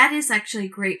store. That is actually a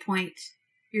great point.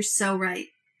 You're so right.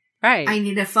 Right. I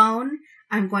need a phone.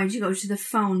 I'm going to go to the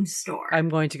phone store. I'm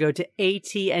going to go to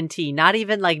AT&T, not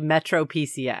even like Metro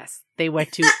PCS. They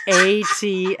went to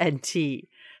AT&T.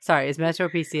 Sorry, is Metro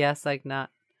PCS like not?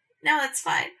 No, that's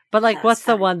fine. But like, No, what's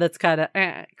the fine. one that's kind of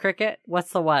Cricket?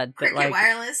 What's the one Cricket that like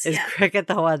Wireless? is Yeah. Cricket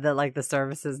the one that like the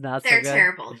service is not They're so good?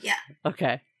 terrible. Yeah.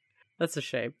 Okay. That's a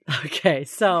shame. Okay,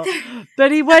 so,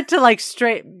 but he went to like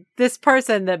straight, this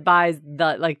person that buys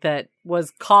the, like that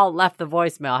was called, left the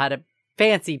voicemail, had a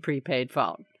fancy prepaid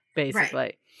phone, basically.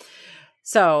 Right.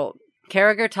 So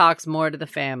Carragher talks more to the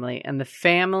family, and the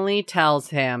family tells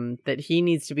him that he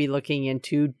needs to be looking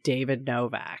into David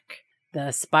Novak, the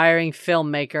aspiring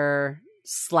filmmaker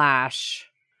 /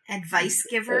 advice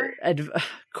giver,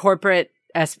 corporate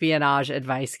espionage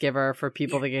advice giver for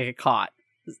people that get caught.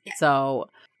 Yeah. So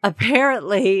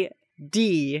apparently,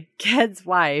 Dee, Ken's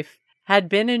wife, had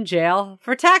been in jail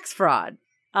for tax fraud.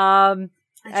 And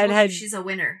had she's a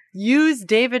winner. Used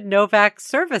David Novak's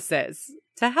services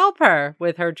to help her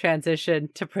with her transition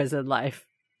to prison life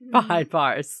behind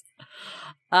bars.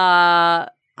 I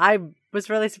was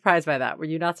really surprised by that. Were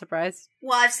you not surprised?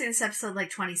 Well, I've seen this episode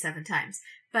like 27 times,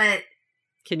 but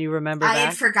can you remember I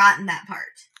had forgotten that part.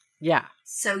 Yeah.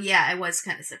 So yeah, I was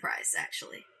kind of surprised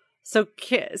actually.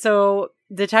 So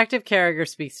Detective Carragher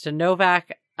speaks to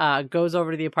Novak, goes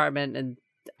over to the apartment and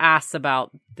asks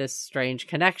about this strange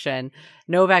connection.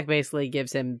 Novak basically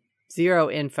gives him zero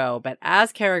info, but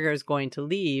as Carragher is going to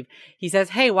leave, he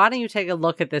says, hey, why don't you take a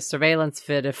look at this surveillance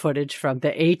footage from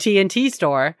the AT&T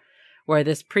store where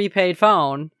this prepaid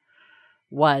phone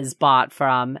was bought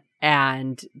from,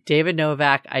 and David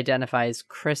Novak identifies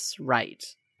Chris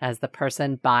Wright as the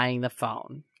person buying the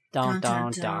phone. Dun,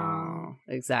 dun, dun.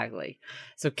 Exactly.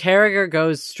 So Carragher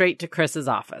goes straight to Chris's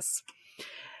office.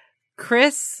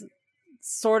 Chris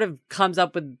sort of comes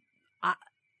up with...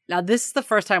 now, this is the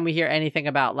first time we hear anything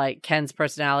about like Ken's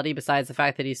personality besides the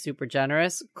fact that he's super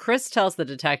generous. Chris tells the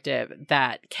detective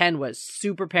that Ken was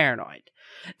super paranoid,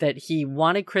 that he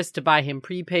wanted Chris to buy him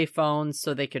prepaid phones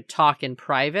so they could talk in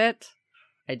private.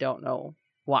 I don't know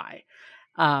why.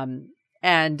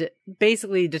 And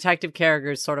basically, Detective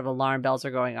Carragher's sort of alarm bells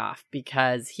are going off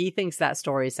because he thinks that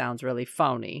story sounds really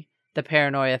phony. The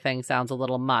paranoia thing sounds a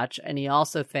little much. And he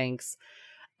also thinks,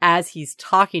 as he's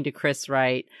talking to Chris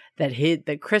Wright,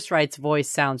 that Chris Wright's voice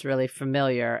sounds really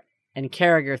familiar. And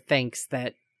Carragher thinks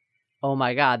that, oh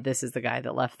my God, this is the guy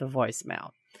that left the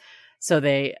voicemail. So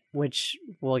which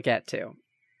we'll get to.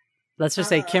 Let's just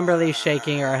say Kimberly's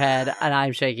shaking her head and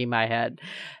I'm shaking my head.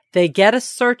 They get a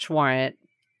search warrant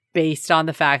based on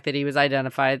the fact that he was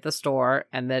identified at the store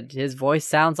and that his voice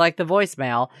sounds like the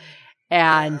voicemail.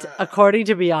 And according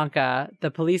to Bianca,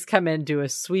 the police come in, do a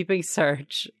sweeping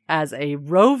search as a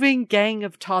roving gang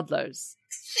of toddlers.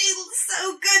 She looks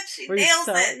so good. She nails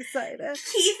so it. Excited.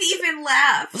 Keith even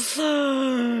laughs.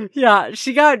 Yeah,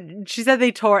 she said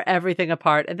they tore everything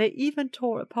apart, and they even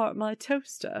tore apart my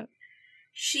toaster.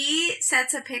 She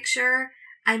sets a picture.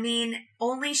 I mean,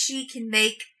 only she can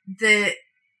make the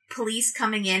police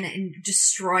coming in and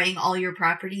destroying all your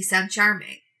property sound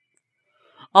charming.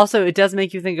 Also, it does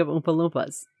make you think of Oompa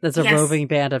Loompas. That's a roving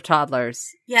band of toddlers.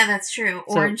 Yeah, that's true.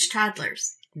 Orange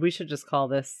toddlers. We should just call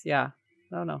this, I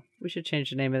don't know. We should change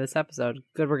the name of this episode.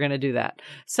 Good, we're going to do that.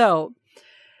 So,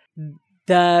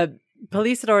 the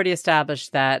police had already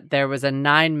established that there was a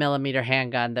 9mm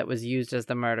handgun that was used as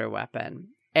the murder weapon.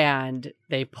 And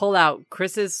they pull out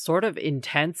Chris's sort of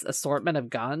intense assortment of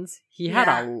guns. He had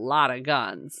a lot of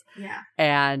guns. Yeah.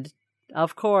 And,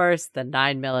 of course, the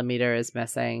 9mm is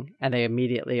missing, and they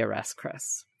immediately arrest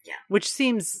Chris. Yeah. Which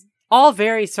seems all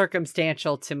very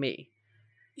circumstantial to me.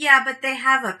 Yeah, but they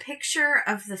have a picture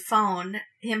of the phone,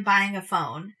 him buying a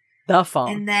phone. The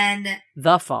phone. And then...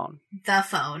 The phone. The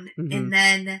phone. Mm-hmm. And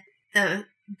then the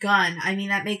gun. I mean,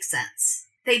 that makes sense.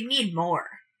 They need more.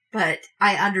 But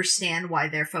I understand why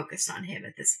they're focused on him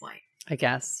at this point. I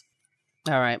guess.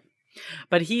 All right.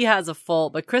 But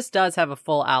Chris does have a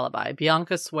full alibi.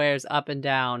 Bianca swears up and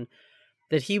down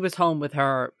that he was home with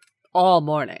her all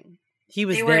morning. He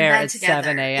was They were in there bed at together.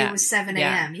 7 a.m. It was 7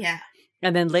 a.m., yeah.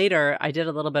 And then later, I did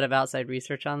a little bit of outside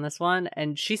research on this one,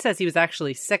 and she says he was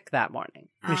actually sick that morning.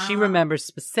 And she remembers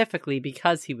specifically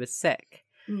because he was sick.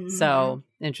 Mm-hmm. So,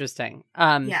 interesting.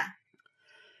 Yeah.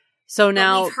 So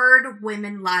now... we've heard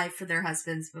women lie for their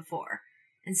husbands before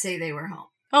and say they were home.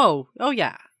 Oh,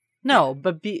 yeah. No,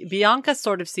 but Bianca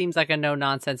sort of seems like a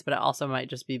no-nonsense, but it also might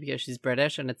just be because she's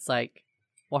British, and it's like,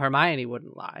 well, Hermione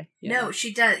wouldn't lie. No,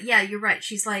 she does. Yeah, you're right.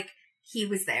 She's like, he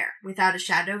was there, without a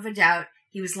shadow of a doubt.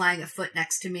 He was lying a foot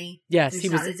next to me. Yes, he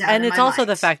was. And it's also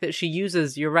the fact that she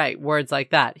uses, you're right, words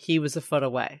like that. He was a foot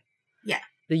away. Yeah.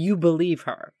 That you believe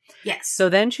her. Yes. So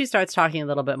then she starts talking a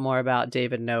little bit more about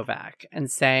David Novak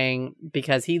and saying,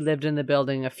 because he lived in the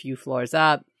building a few floors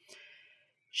up,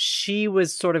 she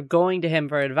was sort of going to him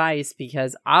for advice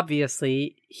because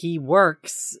obviously he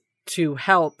works to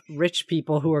help rich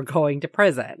people who are going to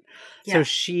prison. Yeah. So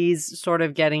she's sort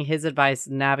of getting his advice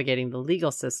navigating the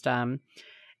legal system.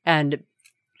 And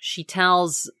she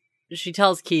tells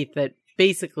Keith that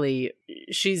basically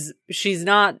she's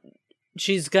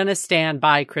going to stand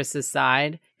by Chris's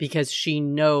side because she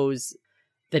knows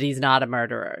that he's not a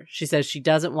murderer. She says she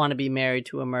doesn't want to be married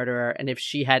to a murderer. And if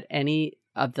she had any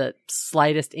of the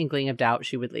slightest inkling of doubt,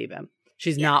 she would leave him.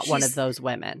 She's not one of those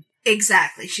women.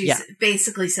 Exactly. She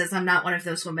basically says, I'm not one of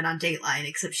those women on Dateline,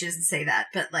 except she doesn't say that,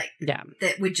 but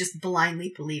that would just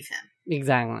blindly believe him.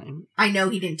 Exactly. I know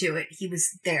he didn't do it. He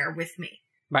was there with me.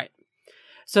 Right.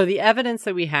 So the evidence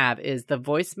that we have is the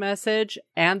voice message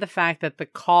and the fact that the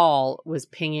call was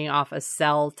pinging off a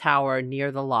cell tower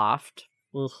near the loft.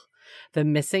 Ugh. The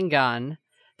missing gun,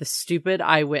 the stupid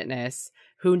eyewitness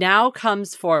who now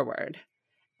comes forward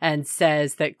and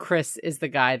says that Chris is the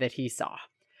guy that he saw.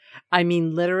 I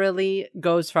mean, literally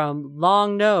goes from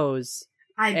long nose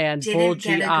and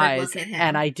bulgy eyes,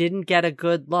 and I didn't get a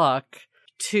good look,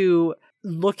 to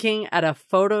looking at a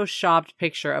photoshopped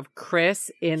picture of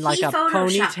Chris in like a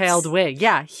ponytailed wig.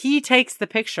 Yeah, he takes the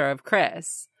picture of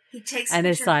Chris. He takes and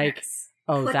it's like, Chris,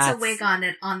 puts a wig on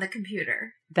it on the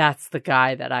computer. That's the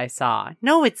guy that I saw.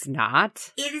 No, it's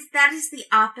not. That is the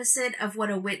opposite of what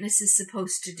a witness is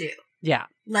supposed to do. Yeah.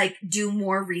 Like, do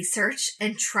more research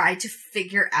and try to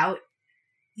figure out.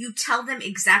 You tell them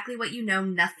exactly what you know,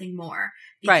 nothing more.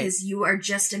 Because you are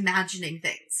just imagining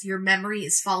things. Your memory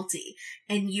is faulty.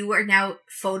 And you are now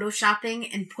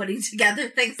photoshopping and putting together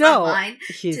things online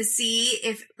to see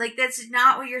if, that's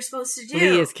not what you're supposed to do.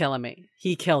 Lee is killing me.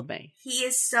 He killed me. He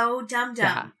is so dumb.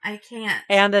 Yeah. I can't.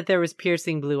 And that there was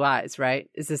piercing blue eyes, right?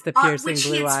 Is this the piercing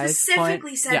blue eyes? Which he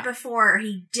specifically said before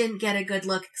he didn't get a good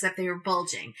look except they were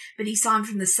bulging. But he saw him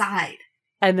from the side.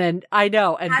 And then, I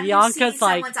know, and Bianca's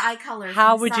like, eye color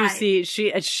how would you see,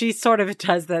 she sort of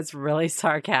does that's really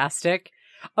sarcastic.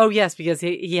 Oh yes, because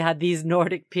he had these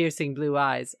Nordic piercing blue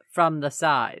eyes from the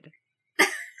side.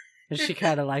 And she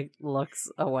kind of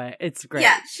looks away. It's great.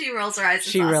 Yeah, she rolls her eyes.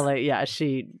 She really,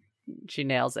 she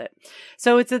nails it.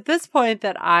 So it's at this point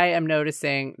that I am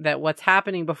noticing that what's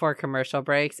happening before commercial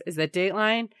breaks is that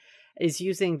Dateline is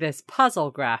using this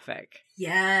puzzle graphic.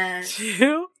 Yes.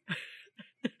 To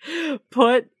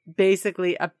put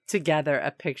basically together a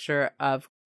picture of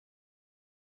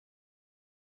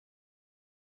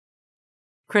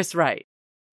Chris Wright.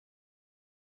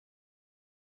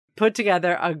 Put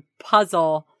together a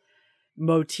puzzle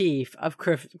motif of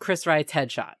Chris Wright's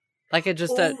headshot. Like a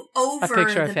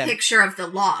picture of him. Picture of the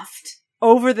loft.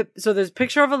 So there's a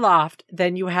picture of a loft,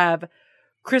 then you have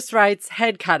Chris Wright's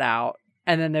head cut out,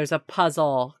 and then there's a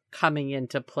puzzle coming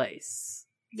into place.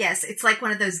 Yes, it's like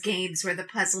one of those games where the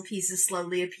puzzle pieces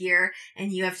slowly appear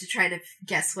and you have to try to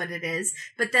guess what it is.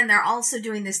 But then they're also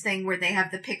doing this thing where they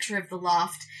have the picture of the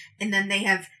loft and then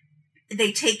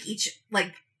they take each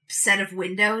set of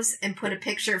windows and put a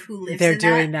picture of who lives in that.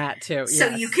 They're doing that too. So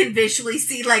you can visually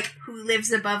see who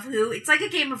lives above who. It's like a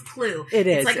game of Clue. It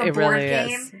is. It's like a board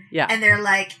game. Is. Yeah. And they're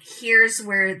like, here's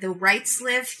where the Wrights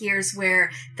live. Here's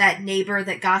where that neighbor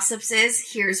that gossips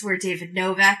is. Here's where David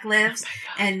Novak lives.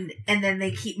 Oh and then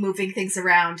they keep moving things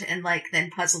around and then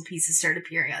puzzle pieces start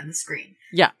appearing on the screen.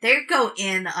 Yeah. They go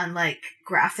in on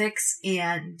graphics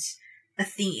and a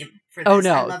theme for this. Oh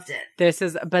no. I loved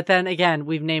it. But then again,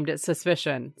 we've named it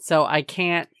Suspicion, so I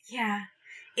can't. Yeah.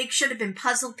 It should have been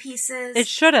puzzle pieces. It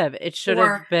should have. It should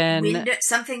have been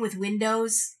something with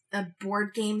windows, a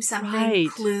board game, something, right.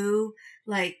 Clue,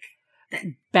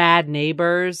 Bad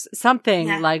Neighbors,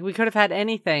 something we could have had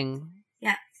anything.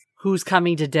 Yeah. Who's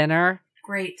coming to dinner?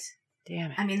 Great.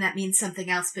 Damn it. I mean, that means something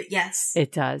else, but yes.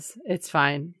 It does. It's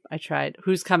fine. I tried.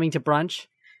 Who's coming to brunch?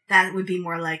 That would be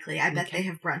more likely. I bet they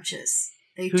have brunches.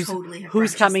 They totally have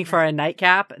who's brunches coming there. for a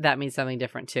nightcap? That means something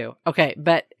different too. Okay,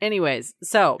 but anyways,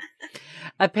 so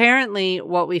apparently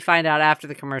what we find out after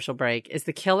the commercial break is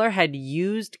the killer had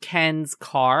used Ken's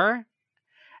car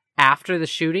after the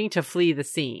shooting to flee the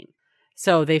scene.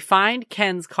 So they find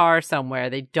Ken's car somewhere.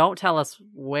 They don't tell us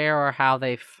where or how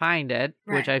they find it,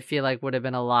 which I feel like would have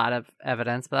been a lot of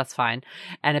evidence, but that's fine.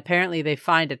 And apparently they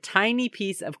find a tiny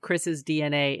piece of Chris's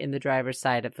DNA in the driver's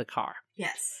side of the car.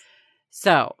 Yes.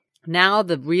 So now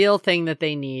the real thing that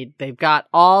they need, they've got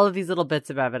all of these little bits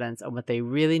of evidence, and what they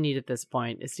really need at this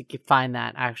point is to find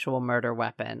that actual murder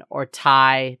weapon or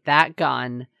tie that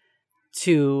gun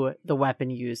to the weapon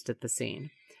used at the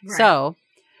scene. Right. So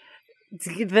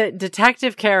the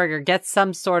detective Carragher gets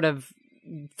some sort of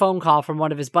phone call from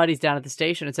one of his buddies down at the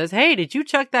station and says, "Hey, did you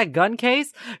check that gun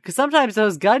case? Because sometimes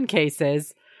those gun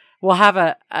cases will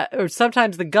have or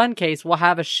sometimes the gun case will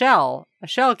have a shell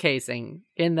casing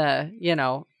in the,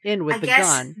 with the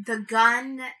gun." The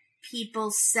gun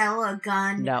people sell a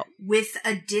gun with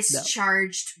a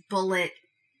discharged bullet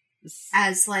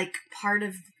as like part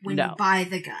of when you buy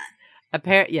the gun.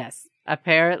 Yes.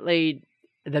 Apparently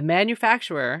the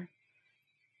manufacturer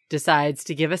decides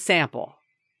to give a sample.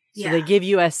 So they give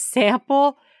you a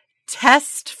sample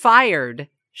test-fired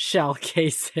shell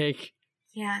casing.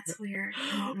 Yeah, it's weird.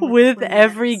 With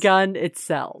every gun it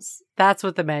sells. That's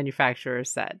what the manufacturer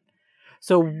said.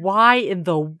 So why in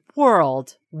the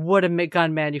world would a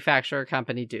gun manufacturer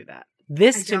company do that?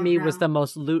 This to me was the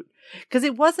most because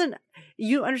it wasn't,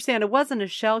 you understand, it wasn't a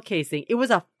shell casing. It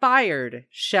was a fired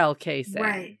shell casing.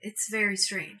 Right. It's very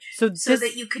strange. So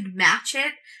that you could match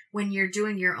it when you're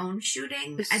doing your own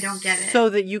shooting? I don't get it. So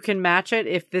that you can match it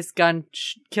if this gun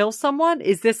kills someone?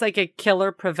 Is this like a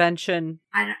killer prevention?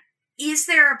 Is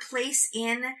there a place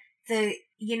in the,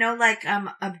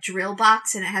 a drill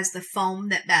box and it has the foam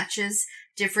that matches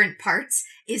different parts?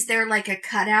 Is there like a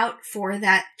cutout for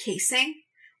that casing?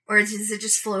 Or does it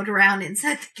just float around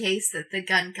inside the case that the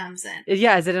gun comes in?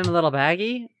 Yeah, is it in a little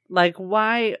baggie? Like,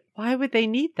 why would they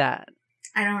need that?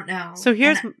 I don't know. So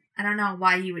here's... I don't know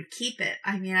why you would keep it.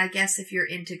 I mean, I guess if you're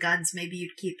into guns, maybe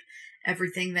you'd keep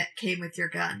everything that came with your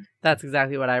gun. That's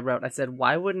exactly what I wrote. I said,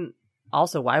 why wouldn't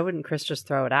Chris just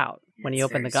throw it out when he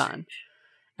opened the gun? Strange.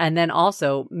 And then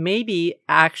also, maybe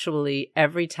actually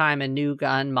every time a new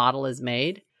gun model is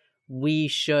made,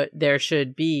 there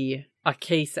should be a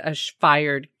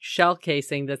fired shell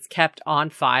casing that's kept on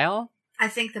file. I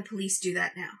think the police do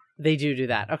that now. They do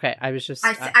that. Okay, I was just...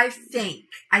 I think.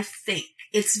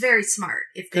 It's very smart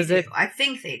if they do. I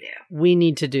think they do. We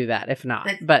need to do that, if not.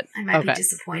 But I might be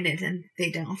disappointed and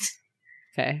they don't.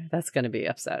 Okay, that's going to be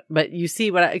upset. But you see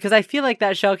because I feel like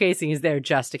that shell casing is there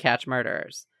just to catch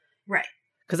murderers. Right.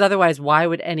 Because otherwise, why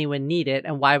would anyone need it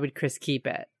and why would Chris keep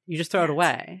it? You just throw it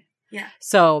away. Yeah.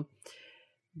 So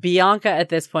Bianca at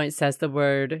this point says the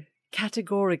word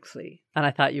categorically, and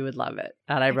I thought you would love it.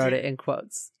 And I wrote it in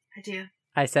quotes. I do.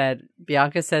 I said,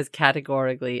 Bianca says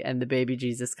categorically, and the baby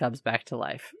Jesus comes back to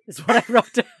life, is what I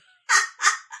wrote down.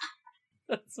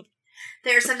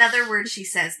 There's another word she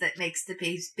says that makes the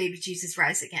baby Jesus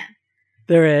rise again.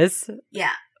 There is?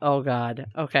 Yeah. Oh, God.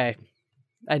 Okay.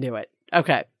 I knew it.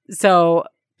 Okay. So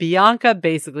Bianca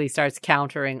basically starts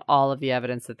countering all of the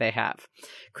evidence that they have.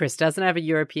 Chris doesn't have a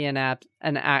European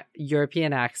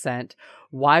accent.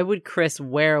 Why would Chris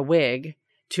wear a wig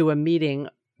to a meeting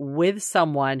with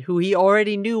someone who he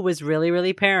already knew was really,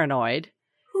 really paranoid?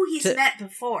 Who he's met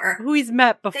before. They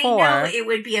know it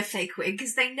would be a fake wig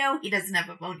because they know he doesn't have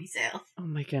a ponytail. Oh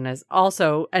my goodness.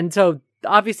 Also, and so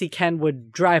obviously Ken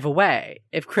would drive away.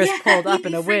 If Chris pulled up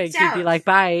in a wig, he'd be like,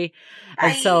 bye.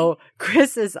 And so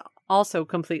Chris is also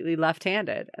completely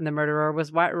left-handed and the murderer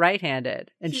was right-handed.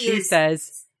 And she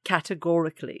says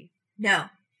categorically. No.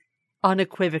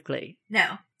 Unequivocally.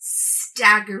 No.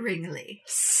 Staggeringly.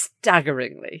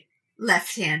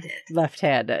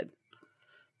 Left-handed.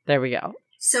 There we go.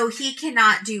 So he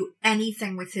cannot do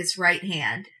anything with his right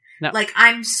hand. No. Like,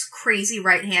 I'm crazy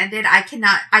right-handed. I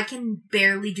can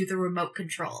barely do the remote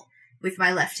control with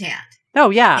my left hand.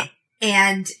 Oh, yeah.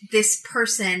 And this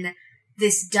person,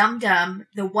 this dum-dum,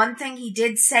 the one thing he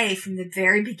did say from the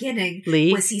very beginning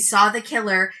was he saw the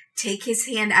killer take his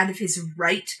hand out of his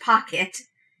right pocket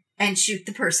and shoot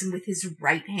the person with his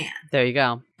right hand. There you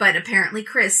go. But apparently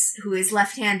Chris, who is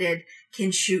left-handed,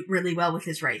 can shoot really well with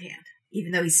his right hand,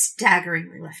 even though he's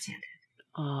staggeringly left-handed.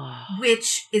 Oh.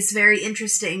 Which is very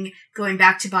interesting, going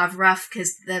back to Bob Ruff,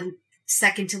 because the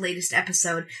second to latest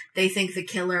episode, they think the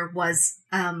killer was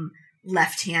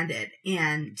left-handed,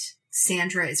 and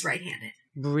Sandra is right-handed.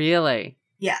 Really?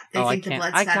 Yeah, they think the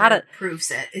blood spatter proves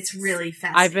it. It's really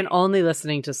fascinating. I've been only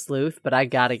listening to Sleuth, but I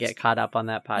gotta get caught up on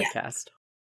that podcast.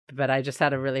 But I just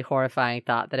had a really horrifying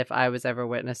thought that if I was ever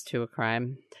witness to a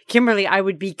crime, Kimberly, I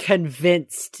would be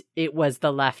convinced it was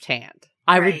the left hand.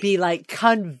 I would be like,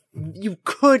 you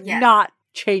could not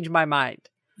change my mind.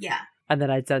 Yeah. And then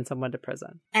I'd send someone to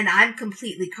prison. And I'm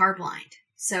completely car blind,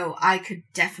 so I could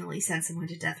definitely send someone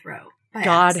to death row.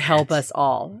 God help us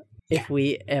all if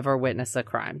we ever witness a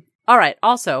crime. All right.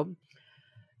 Also,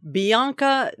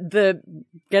 Bianca,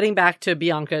 getting back to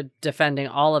Bianca defending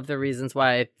all of the reasons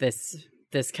why this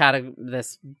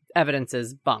evidence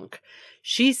is bunk.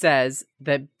 She says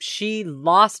that she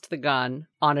lost the gun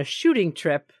on a shooting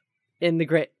trip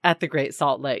at the Great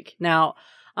Salt Lake. Now,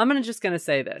 I'm just going to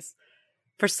say this.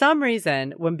 For some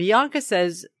reason, when Bianca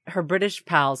says her British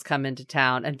pals come into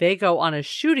town and they go on a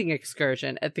shooting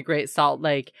excursion at the Great Salt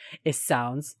Lake, it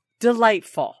sounds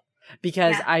delightful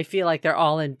because I feel like they're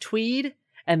all in tweed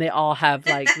and they all have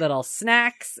like little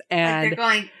snacks and like they're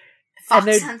going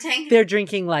fox hunting. They're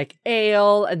drinking like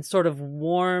ale and sort of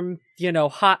warm,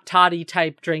 hot toddy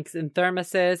type drinks in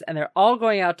thermoses. And they're all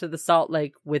going out to the Salt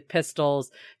Lake with pistols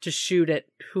to shoot at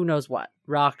who knows what.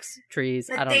 Rocks, trees,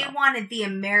 but I don't know. They wanted the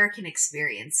American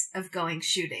experience of going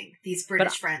shooting, these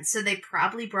British friends. So they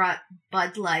probably brought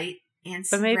Bud Light and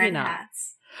some red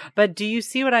hats. But do you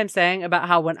see what I'm saying about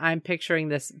how when I'm picturing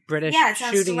this British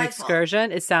shooting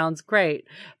excursion, it sounds great.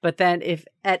 But then if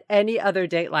at any other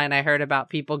Dateline I heard about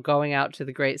people going out to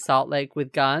the Great Salt Lake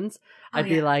with guns, I'd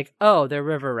be like, oh, they're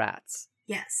river rats.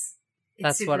 Yes.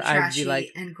 That's super what I'd be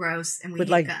like. And gross. And we with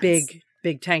hate like guns.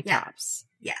 big tank tops.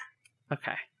 Yeah.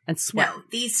 Okay. And sweat. No,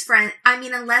 these friends,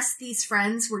 unless these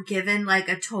friends were given like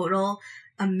a total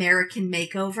American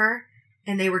makeover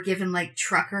and they were given like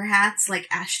trucker hats like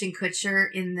Ashton Kutcher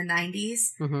in the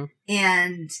 90s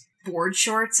and board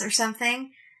shorts or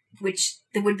something, which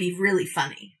it would be really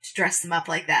funny to dress them up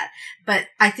like that. But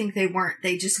I think they weren't.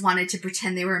 They just wanted to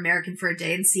pretend they were American for a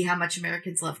day and see how much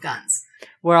Americans love guns.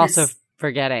 We're also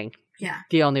forgetting. Yeah.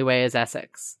 The only way is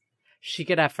Essex. She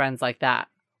could have friends like that.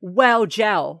 Well,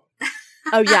 Joe.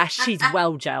 Oh yeah, she's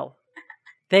well, Joe.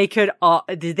 They could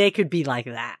be like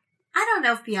that. I don't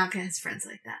know if Bianca has friends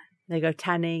like that. They go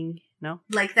tanning, no?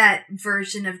 Like that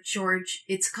version of George.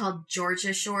 It's called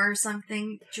Georgia Shore or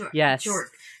something. Yes.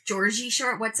 Georgie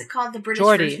Shore. What's it called? The British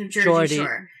version of Geordie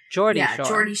Shore. Geordie Shore.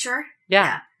 Geordie Shore.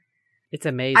 Yeah. It's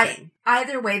amazing.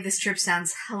 Either way, this trip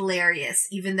sounds hilarious,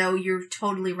 even though you're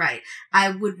totally right. I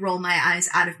would roll my eyes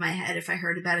out of my head if I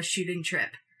heard about a shooting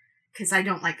trip because I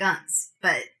don't like guns.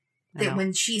 But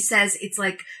when she says it's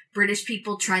like British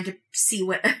people trying to see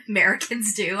what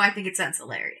Americans do, I think it sounds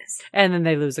hilarious. And then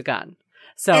they lose a gun.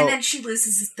 And then she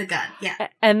loses the gun. Yeah.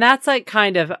 And that's like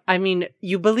kind of,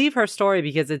 you believe her story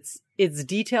because it's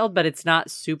detailed, but it's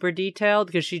not super detailed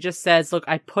because she just says, look,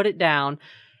 I put it down.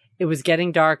 It was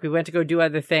getting dark. We went to go do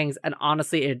other things. And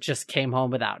honestly, it just came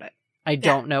home without it. I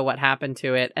don't know what happened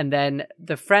to it. And then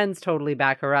the friends totally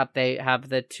back her up. They have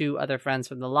the two other friends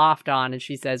from the loft on. And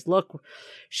she says, look,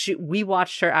 we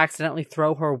watched her accidentally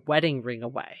throw her wedding ring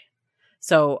away.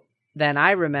 So then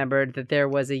I remembered that there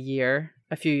was a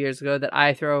few years ago that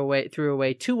I threw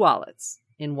away 2 wallets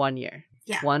in 1 year.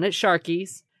 Yeah. One at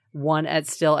Sharky's, one at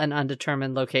still an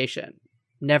undetermined location.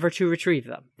 Never to retrieve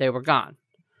them. They were gone.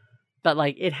 But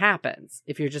it happens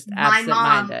if you're just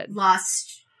absent-minded. My mom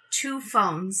lost 2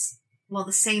 phones. Well,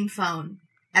 the same phone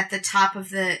at the top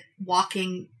of the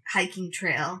hiking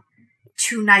trail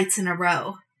 2 nights in a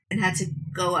row and had to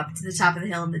go up to the top of the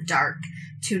hill in the dark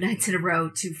 2 nights in a row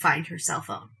to find her cell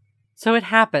phone. So it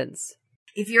happens.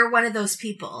 If you're one of those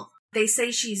people, they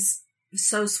say she's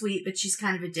so sweet, but she's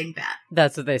kind of a dingbat.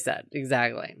 That's what they said.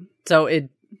 Exactly. So it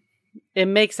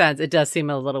makes sense. It does seem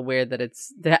a little weird that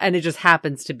and it just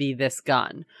happens to be this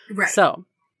gun. Right. So,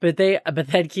 but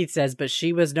then Keith says, but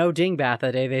she was no dingbat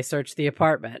the day they searched the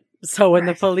apartment. So when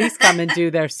the police come and do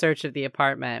their search of the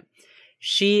apartment,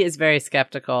 she is very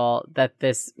skeptical that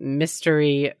this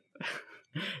mystery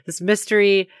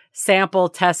sample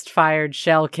test fired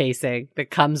shell casing that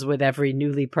comes with every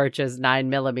newly purchased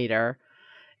 9mm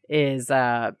is,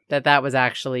 that was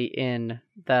actually in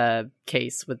the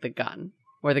case with the gun.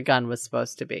 Where the gun was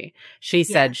supposed to be. She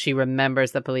said she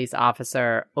remembers the police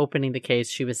officer opening the case.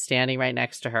 She was standing right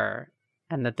next to her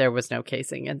and that there was no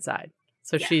casing inside.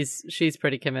 So she's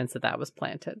pretty convinced that was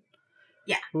planted.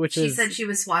 Yeah. She said she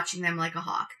was watching them like a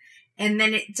hawk. And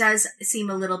then it does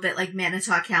seem a little bit like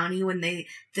Manitowoc County when the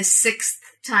 6th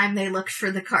time they looked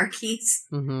for the car keys,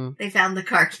 they found the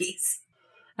car keys.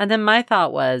 And then my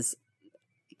thought was,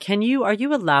 are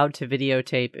you allowed to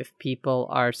videotape if people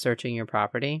are searching your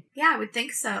property? Yeah, I would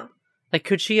think so.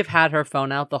 Could she have had her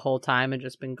phone out the whole time and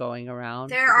just been going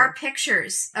around? There are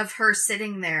pictures of her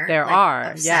sitting there. There are,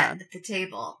 upset at the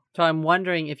table. So I'm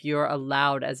wondering if you're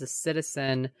allowed as a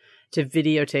citizen to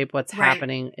videotape what's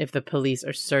happening if the police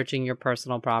are searching your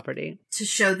personal property. To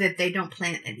show that they don't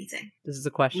plant anything. This is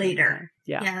a question. Later.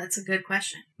 Yeah, that's a good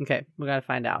question. Okay, we gotta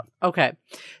find out. Okay,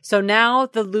 so now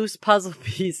the loose puzzle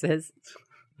pieces.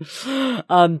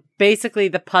 Basically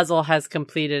the puzzle has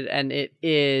completed, and it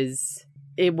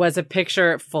was a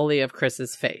picture fully of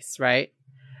Chris's face, right?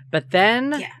 But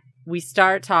then we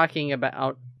start talking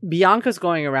about Bianca's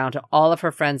going around to all of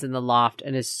her friends in the loft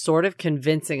and is sort of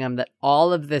convincing them that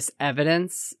all of this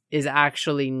evidence is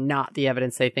actually not the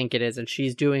evidence they think it is. And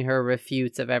she's doing her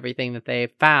refutes of everything that they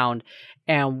found.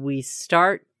 And we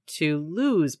start to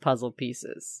lose puzzle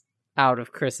pieces out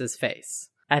of Chris's face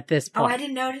at this point. Oh, I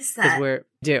didn't notice that.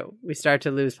 We start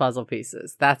to lose puzzle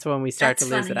pieces. That's when we start to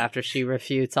lose it after she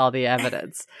refutes all the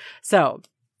evidence. So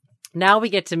now we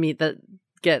get to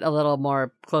get a little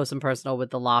more close and personal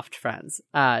with the loft friends.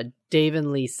 Dave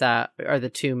and Lisa are the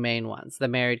two main ones, the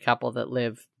married couple that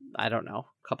live, I don't know,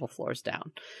 a couple floors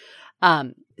down.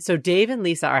 So Dave and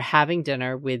Lisa are having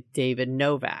dinner with David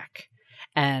Novak.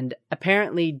 And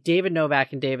apparently David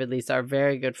Novak and David Lisa are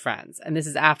very good friends. And this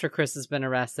is after Chris has been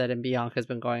arrested and Bianca's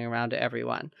been going around to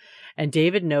everyone. And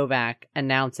David Novak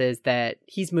announces that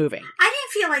he's moving. I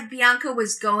didn't feel like Bianca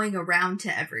was going around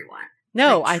to everyone.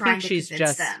 No, I think she's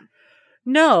just...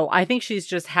 No, I think she's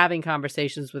just having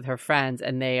conversations with her friends,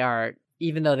 and they are,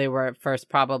 even though they were at first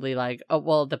probably like, oh,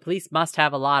 well, the police must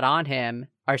have a lot on him,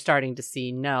 are starting to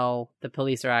see, no, the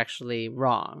police are actually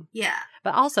wrong. Yeah.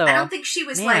 But also, I don't think she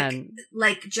was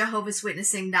like Jehovah's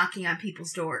Witnessing, knocking on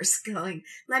people's doors, going,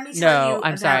 let me tell you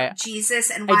about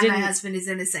Jesus and why my husband is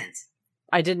innocent.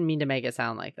 I didn't mean to make it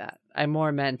sound like that. I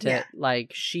more meant it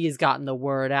like she has gotten the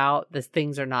word out. The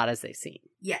things are not as they seem.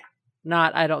 Yeah.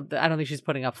 I don't think she's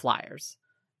putting up flyers,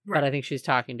 but I think she's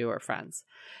talking to her friends.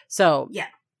 So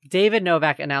David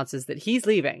Novak announces that he's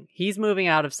leaving. He's moving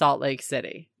out of Salt Lake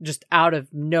City, just out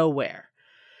of nowhere.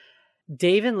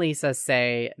 Dave and Lisa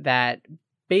say that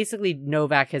basically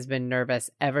Novak has been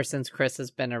nervous ever since Chris has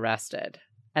been arrested.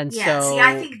 And so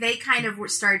I think they kind of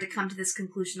started to come to this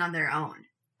conclusion on their own.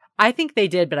 I think they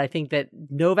did, but I think that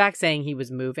Novak saying he was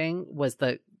moving was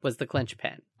the clinch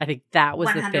pin. I think that was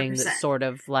 100%. The thing that sort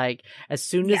of like, as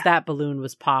soon as that balloon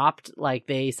was popped, like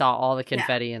they saw all the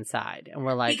confetti inside and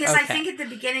were like, because I think at the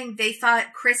beginning they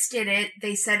thought Chris did it.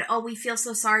 They said, oh, we feel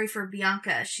so sorry for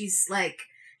Bianca. She's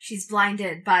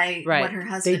blinded by what her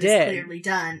husband has clearly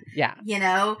done. Yeah.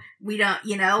 We don't,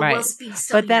 we'll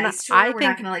still be nice to her. We're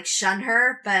not going to shun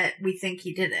her, but we think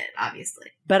he did it,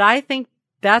 obviously. But I think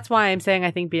that's why I'm saying I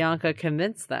think Bianca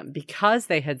convinced them, because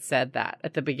they had said that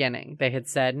at the beginning. They had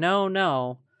said,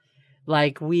 no,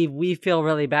 like we feel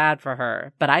really bad for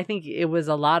her. But I think it was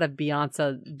a lot of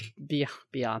Beyonce. It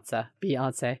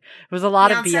was a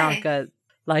lot of Bianca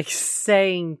like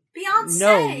saying, Beyonce.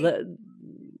 No,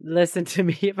 listen to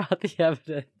me about the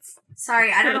evidence.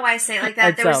 Sorry, I don't know why I say it like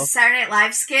that. There was a Saturday Night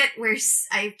Live skit where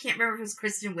I can't remember if it was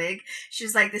Kristen Wiig. She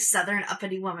was like this southern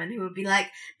uppity woman who would be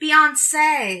like,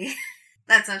 Beyonce.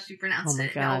 That's how she pronounced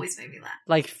it. God. It always made me laugh.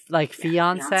 Like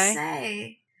fiance?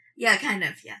 Beyonce. Yeah, kind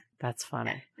of, yeah. That's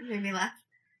funny. Yeah, it made me laugh.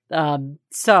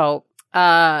 So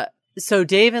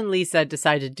Dave and Lisa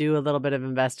decide to do a little bit of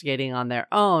investigating on their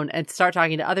own and start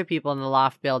talking to other people in the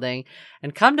loft building,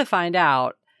 and come to find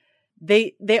out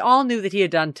they all knew that he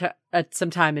had done some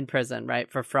time in prison, right,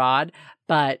 for fraud,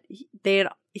 but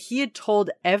he had told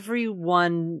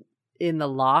everyone in the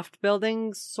loft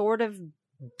building sort of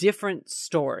different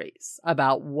stories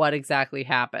about what exactly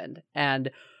happened.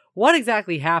 And what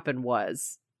exactly happened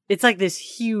was, it's like this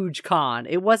huge con.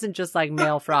 It wasn't just like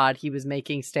mail fraud. He was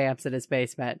making stamps in his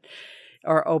basement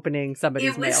or opening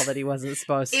somebody's mail that he wasn't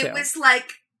supposed to. It was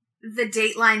like the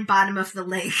Dateline bottom of the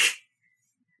lake,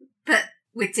 but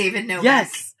with David Novak.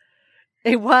 Yes,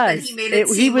 it was. But he made it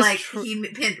seem like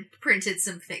he printed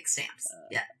some fake stamps.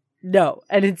 Yeah. No,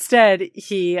 and instead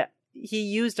he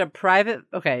used a private...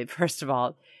 Okay, first of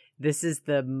all, this is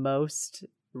the most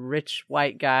rich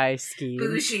white guy scheme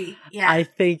bougie, yeah, I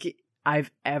think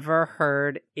I've ever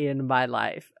heard in my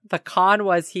life. The con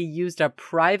was he used a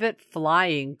private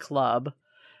flying club,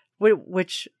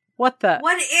 which... What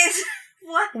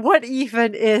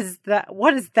even is that?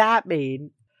 What does that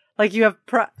mean? Like you have...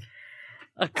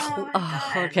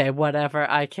 okay, whatever.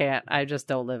 I can't. I just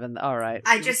don't live in... All right.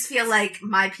 I just feel like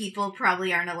my people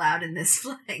probably aren't allowed in this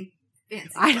flying fancy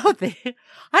club.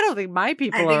 I don't think my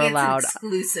people are allowed. It's an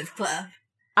exclusive club.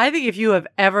 I think if you have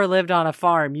ever lived on a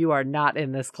farm, you are not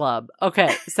in this club.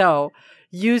 Okay, so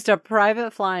used a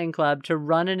private flying club to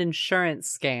run an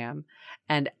insurance scam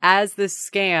And as this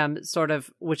scam sort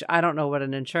of, which I don't know what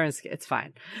an insurance, it's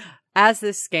fine. As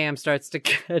this scam starts to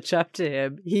catch up to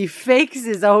him, he fakes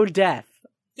his own death.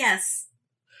 Yes.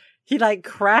 He like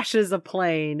crashes a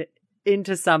plane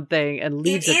into something and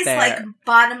leaves it there. It is like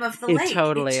bottom of the lake. It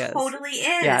totally is. It totally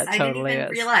is. Yeah, it I totally didn't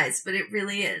even realize, but it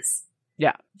really is.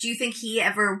 Yeah. Do you think he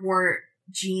ever wore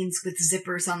jeans with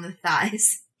zippers on the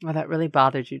thighs? Well, that really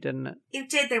bothered you, didn't it? It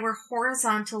did. They were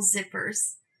horizontal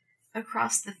zippers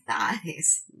across the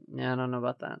thighs. Yeah, I don't know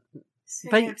about that. It's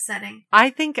very upsetting. I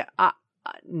think,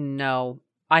 no.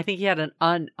 I think he had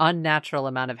an unnatural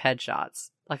amount of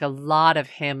headshots. Like a lot of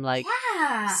him, like,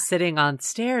 sitting on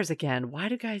stairs again. Why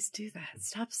do guys do that?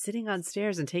 Stop sitting on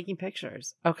stairs and taking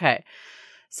pictures. Okay.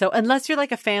 So unless you're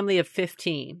like a family of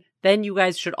 15, then you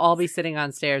guys should all be sitting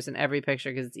on stairs in every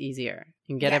picture because it's easier.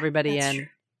 You can get everybody in. True.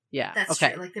 Yeah. That's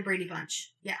okay. true. Like the Brady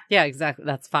Bunch. Yeah. Yeah, exactly.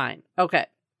 That's fine. Okay.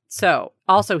 So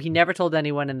also he never told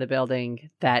anyone in the building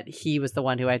that he was the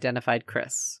one who identified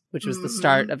Chris, which was the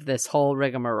start of this whole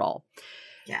rigmarole.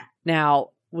 Yeah.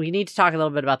 Now, we need to talk a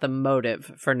little bit about the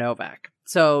motive for Novak.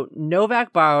 So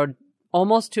Novak borrowed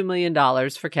almost $2 million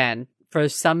for Ken for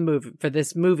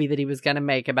this movie that he was going to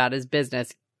make about his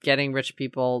business, getting rich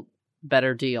people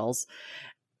better deals.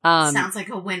 Sounds like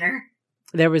a winner.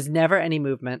 There was never any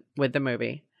movement with the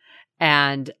movie.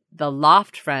 And the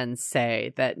Loft friends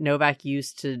say that Novak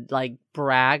used to like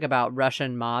brag about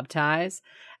Russian mob ties.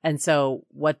 And so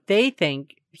what they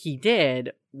think he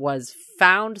did was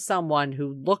found someone who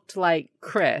looked like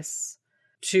Chris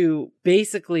to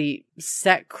basically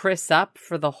set Chris up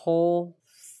for the whole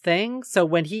thing. So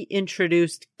when he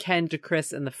introduced Ken to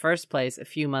Chris in the first place a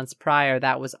few months prior,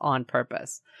 that was on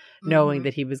purpose, knowing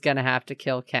that he was going to have to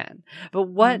kill Ken. But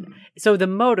so the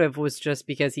motive was just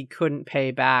because he couldn't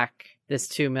pay back this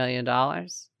 $2 million.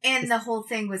 And the whole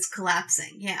thing was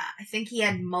collapsing. Yeah. I think he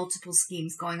had multiple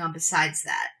schemes going on besides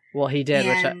that. Well, he did,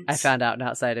 which I found out in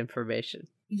outside information.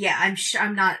 Yeah, I'm sure.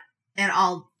 I'm not at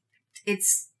all.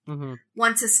 It's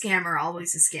once a scammer,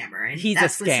 always a scammer. And he's a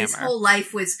scammer. His whole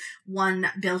life was one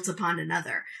built upon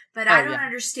another. But I don't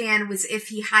understand was if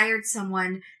he hired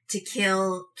someone to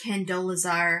kill Ken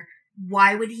Dolezal,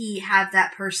 why would he have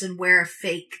that person wear a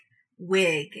fake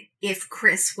wig if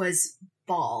Chris was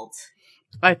bald?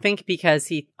 I think because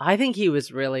I think he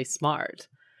was really smart.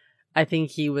 I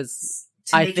think he was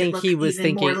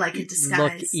thinking more like a disguise.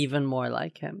 Look even more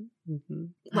like him.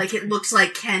 Like it looks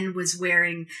like Ken was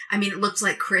wearing, it looks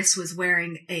like Chris was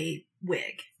wearing a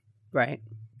wig. Right.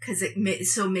 Because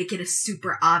make it a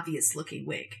super obvious looking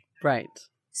wig. Right.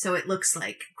 So it looks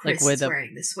like Chris is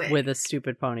wearing this wig. With a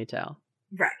stupid ponytail.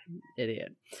 Right.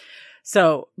 Idiot.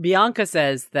 So Bianca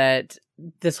says that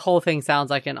this whole thing sounds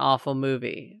like an awful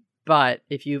movie. But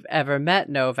if you've ever met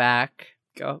Novak,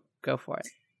 go for it.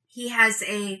 He has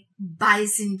a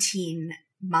Byzantine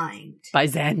mind.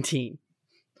 Byzantine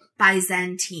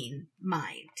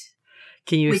mind.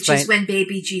 Can you explain? Which is when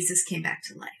baby Jesus came back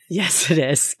to life. Yes, it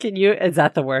is. Is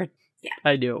that the word? Yeah.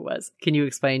 I knew it was. Can you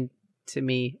explain to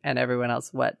me and everyone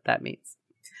else what that means?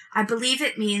 I believe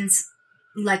it means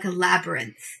like a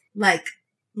labyrinth, like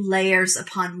layers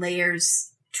upon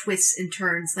layers, twists and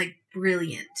turns, like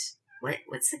brilliant.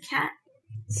 What's the cat?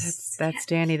 That's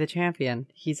Danny the champion.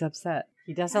 He's upset.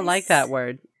 He doesn't like that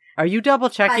word. Are you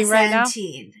double checking right now?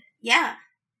 Yeah.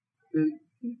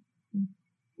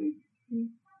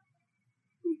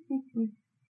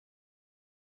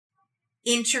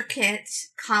 Intricate,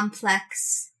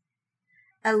 complex,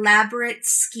 elaborate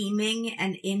scheming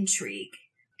and intrigue,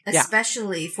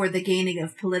 especially for the gaining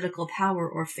of political power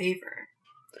or favor.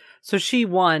 So she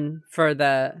won.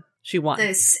 The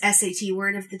SAT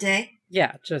word of the day?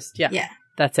 Yeah, Yeah.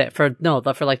 That's it. For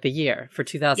like the year, for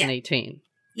 2018.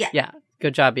 Yeah. Yeah.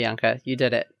 Good job, Bianca. You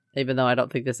did it. Even though I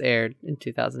don't think this aired in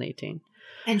 2018.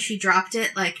 And she dropped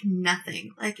it like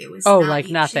nothing. Like it was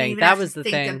nothing. That was the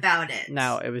thing about it.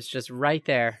 No, it was just right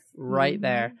there.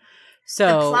 There. So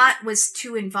the plot was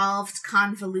too involved,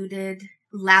 convoluted,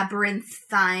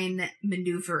 labyrinthine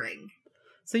maneuvering.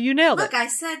 So you nailed it. Look, I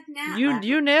said now.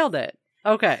 You nailed it.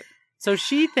 Okay. So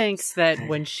she thinks that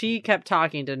when she kept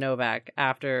talking to Novak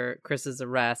after Chris's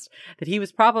arrest, that he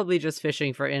was probably just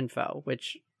fishing for info,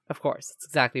 which, of course, it's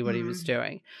exactly what he was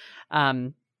doing.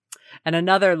 And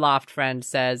another Loft friend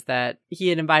says that he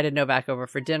had invited Novak over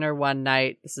for dinner one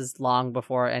night. This is long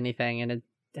before anything, and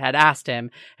had asked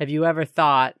him, have you ever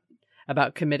thought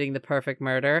about committing the perfect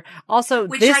murder. Also,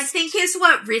 which I think is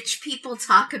what rich people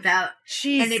talk about.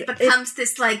 Jeez, and it becomes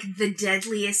this, like, the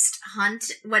deadliest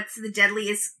hunt. What's the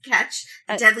deadliest catch?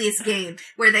 The deadliest game,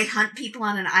 where they hunt people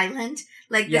on an island.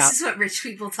 Like, this is what rich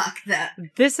people talk about.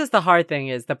 This is the hard thing,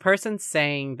 is the person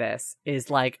saying this is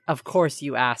like, of course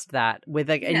you asked that. With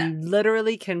like, and you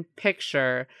literally can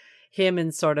picture him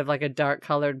in sort of like a dark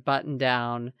colored button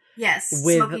down. Yes,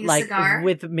 with smoking like a cigar.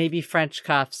 With maybe French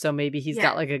cuffs, so maybe he's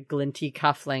got like a glinty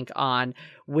cufflink on,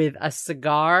 with a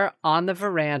cigar on the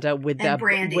veranda with the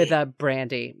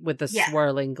brandy with the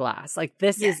swirling glass. Like,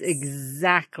 this is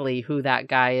exactly who that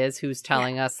guy is who's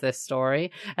telling us this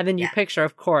story. And then you picture,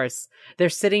 of course, they're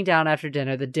sitting down after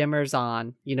dinner, the dimmer's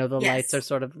on, you know, the lights are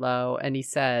sort of low, and he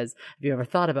says, "Have you ever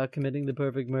thought about committing the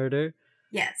perfect murder?"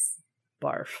 Yes.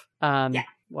 Barf.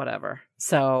 Whatever.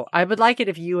 So I would like it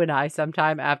if you and I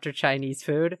sometime after Chinese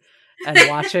food and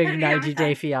watching 90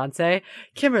 Day Fiancé,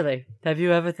 Kimberly, have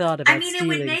you ever thought about stealing from a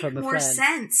friend? I mean, it would make more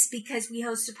sense because we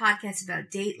host a podcast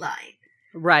about Dateline.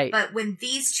 Right. But when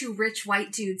these two rich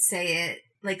white dudes say it,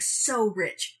 like, so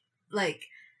rich, like,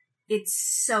 it's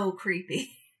so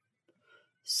creepy.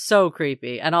 So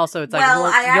creepy. And also it's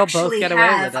like, you'll both get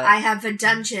away with it. I have a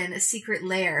dungeon, a secret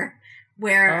lair,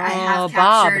 where I have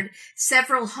captured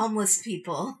several homeless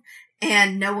people,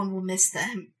 and no one will miss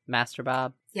them. Master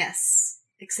Bob. Yes,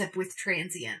 except with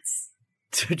transients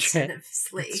instead of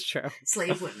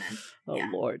slave women. Oh,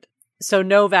 Lord. So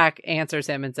Novak answers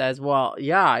him and says, well,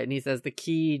 yeah, and he says the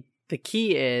key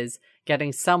is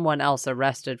getting someone else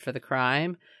arrested for the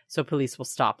crime, so police will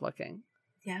stop looking.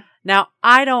 Yeah. Now,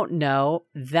 I don't know.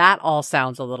 That all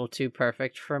sounds a little too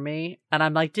perfect for me. And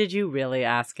I'm like, did you really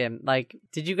ask him? Like,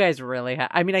 did you guys really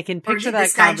I mean, I can picture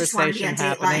that conversation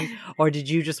happening. Or did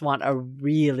you just want a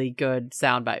really good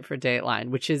soundbite for Dateline?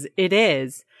 Which it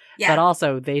is. Yeah. But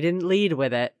also, they didn't lead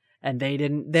with it. And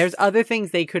there's other things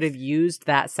they could have used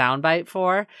that soundbite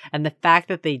for. And the fact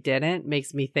that they didn't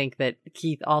makes me think that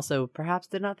Keith also perhaps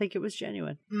did not think it was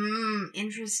genuine.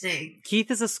 Interesting.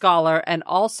 Keith is a scholar and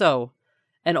also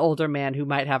an older man who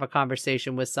might have a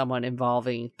conversation with someone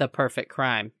involving the perfect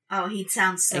crime. Oh, he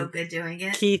sounds so good doing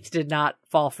it. Keith did not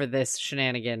fall for this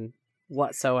shenanigan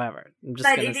whatsoever. I'm just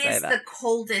going to say that. But it is the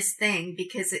coldest thing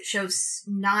because it shows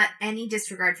not any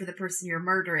disregard for the person you're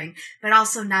murdering, but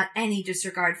also not any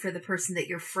disregard for the person that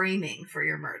you're framing for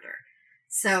your murder.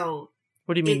 So...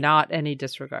 What do you mean, not any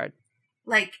disregard?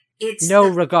 Like, it's... No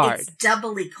regard. It's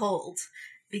doubly cold.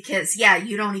 Because,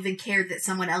 you don't even care that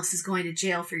someone else is going to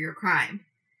jail for your crime.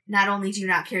 Not only do you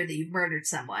not care that you've murdered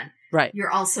someone, right?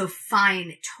 You're also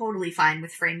totally fine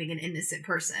with framing an innocent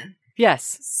person.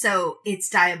 Yes. So it's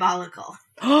diabolical.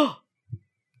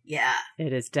 Yeah.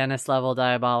 It is Dennis level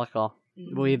diabolical.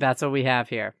 That's what we have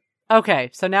here. Okay,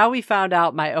 so now we found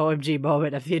out my OMG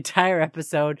moment of the entire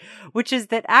episode, which is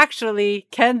that actually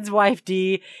Ken's wife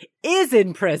Dee is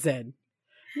in prison.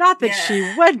 Not that she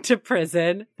went to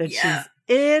prison, that she's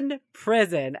in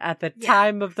prison at the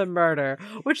time of the murder,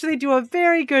 which they do a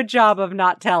very good job of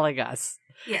not telling us.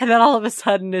 Yeah. And then all of a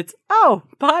sudden it's, oh,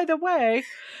 by the way,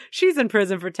 she's in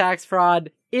prison for tax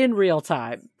fraud in real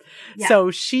time. Yeah. So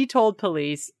she told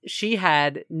police she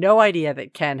had no idea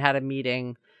that Ken had a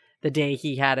meeting the day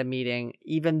he had a meeting,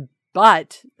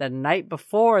 but the night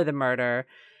before the murder,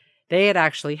 they had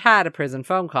actually had a prison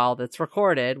phone call that's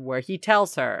recorded where he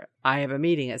tells her, I have a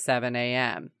meeting at 7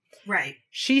 a.m. Right.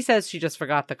 She says she just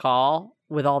forgot the call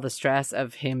with all the stress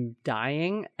of him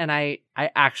dying. And I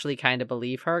actually kind of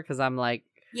believe her because I'm like,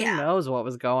 who knows what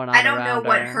was going on. I don't know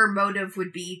what her motive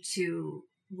would be to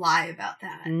lie about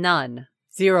that. None.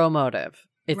 Zero motive.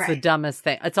 It's the dumbest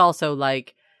thing. It's also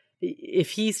like,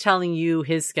 if he's telling you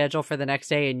his schedule for the next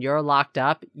day and you're locked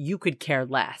up, you could care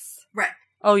less. Right.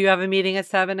 Oh, you have a meeting at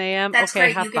 7 a.m.? That's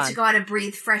okay, great. You get to go out and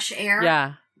breathe fresh air.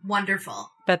 Yeah.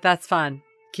 Wonderful. But that's fun.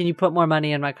 Can you put more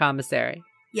money in my commissary?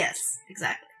 Yes,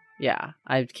 exactly. Yeah,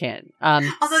 I can't.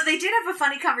 Although they did have a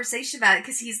funny conversation about it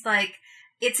because he's like,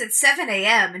 it's at 7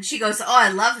 a.m. And she goes, oh, I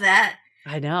love that.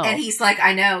 I know. And he's like,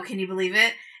 I know. Can you believe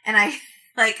it? And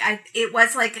it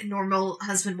was like normal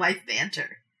husband-wife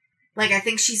banter. Like, I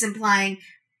think she's implying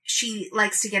she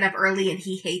likes to get up early and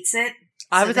he hates it.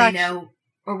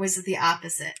 Or was it the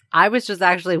opposite? I was just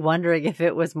actually wondering if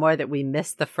it was more that we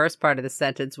missed the first part of the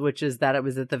sentence, which is that it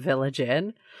was at the Village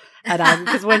Inn. And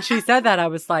because when she said that, I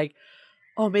was like,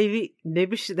 oh, maybe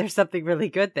there's something really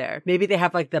good there. Maybe they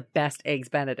have like the best eggs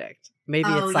Benedict. Maybe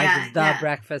it's like the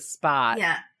breakfast spot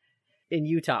in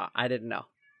Utah. I didn't know.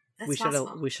 We should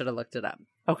have looked it up.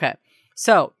 Okay.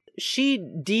 So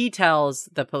Dee tells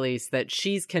the police that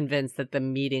she's convinced that the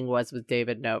meeting was with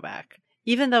David Novak.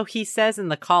 Even though he says in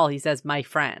the call, he says, my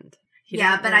friend.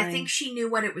 But I think she knew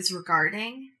what it was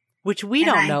regarding. Which we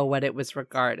don't know what it was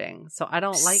regarding, so I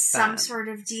don't like that. Some sort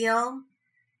of deal.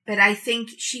 But I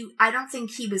don't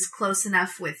think he was close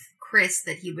enough with Chris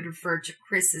that he would refer to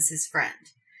Chris as his friend.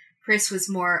 Chris was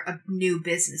more a new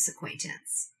business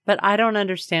acquaintance. But I don't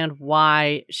understand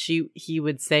why he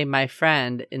would say my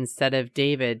friend instead of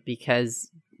David, because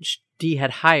Dee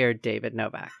had hired David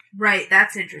Novak. Right,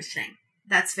 that's interesting.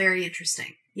 That's very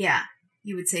interesting. Yeah,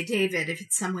 you would say David if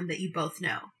it's someone that you both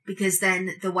know. Because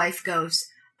then the wife goes,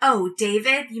 oh,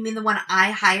 David? You mean the one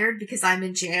I hired because I'm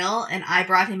in jail and I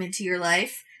brought him into your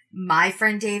life? My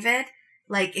friend David?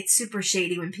 Like, it's super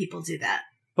shady when people do that.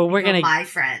 But we're going to... My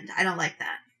friend. I don't like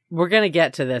that. We're going to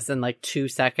get to this in like 2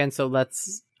 seconds, so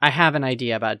I have an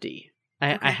idea about Dee.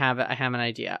 Okay. I have an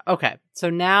idea. Okay, so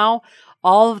now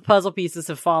all of the puzzle pieces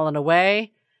have fallen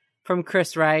away from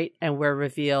Chris Wright, and we're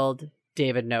revealed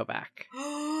David Novak.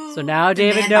 So now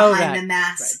David Novak,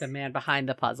 the man behind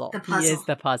the puzzle. He is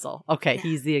the puzzle. Okay, yeah.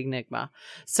 He's the enigma.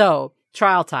 So,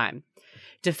 trial time.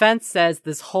 Defense says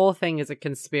this whole thing is a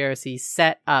conspiracy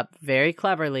set up very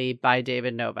cleverly by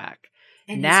David Novak.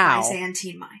 In his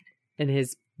Byzantine mind.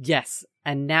 Yes.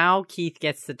 And now Keith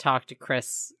gets to talk to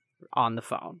Chris on the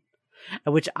phone,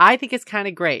 which I think is kind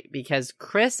of great because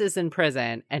Chris is in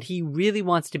prison and he really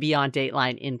wants to be on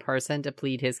Dateline in person to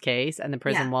plead his case, and the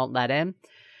prison won't let him.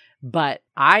 But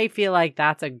I feel like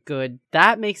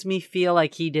that makes me feel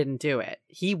like he didn't do it.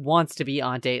 He wants to be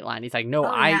on Dateline. He's like, no,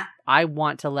 I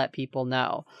want to let people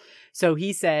know. So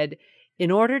he said, in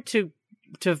order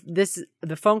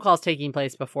the phone call is taking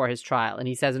place before his trial. And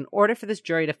he says, in order for this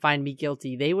jury to find me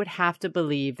guilty, they would have to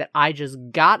believe that I just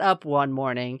got up one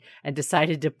morning and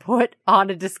decided to put on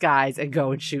a disguise and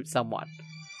go and shoot someone.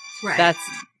 Right.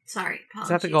 Sorry. Apologies. Is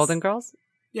that the Golden Girls?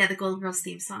 Yeah, the Golden Girls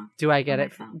theme song. Do I get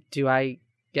it? Do I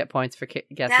get points for guessing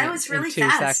that was really in 2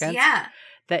 fast, seconds? Yeah.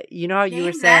 That, you know how you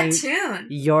were saying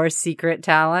your secret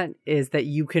talent is that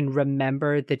you can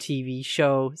remember the TV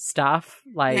show stuff,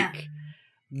 like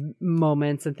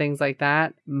moments and things like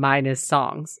that. Mine is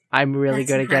songs. I'm really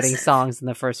good at getting songs in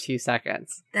the first few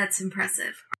seconds. That's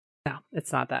impressive. No,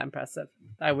 it's not that impressive.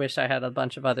 I wish I had a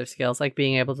bunch of other skills, like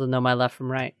being able to know my left from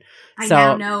right. I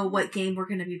now know what game we're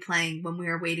going to be playing when we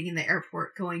are waiting in the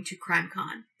airport going to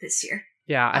CrimeCon this year.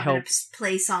 Yeah, I hope.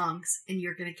 Play songs and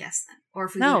you're going to guess them. Or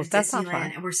if we go to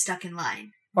Disneyland and we're stuck in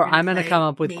line. Or I'm going to come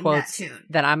up with quotes.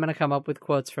 Then I'm going to come up with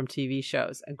quotes from TV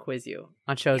shows and quiz you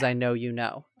on shows I know you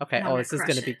know. Okay. Oh, this is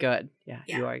going to be good. Yeah,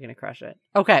 you are going to crush it.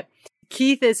 Okay.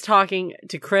 Keith is talking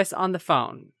to Chris on the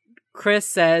phone. Chris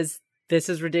says, this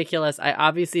is ridiculous. I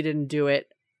obviously didn't do it.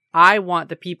 I want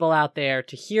the people out there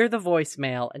to hear the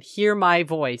voicemail and hear my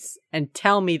voice and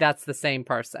tell me that's the same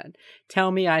person.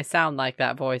 Tell me I sound like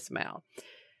that voicemail.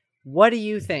 What do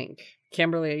you think?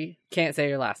 Kimberly, can't say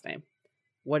your last name.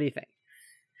 What do you think?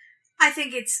 I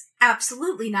think it's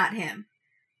absolutely not him.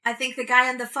 I think the guy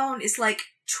on the phone is like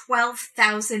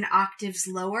 12,000 octaves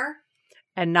lower.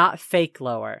 And not fake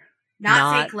lower.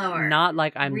 Not fake lower. Not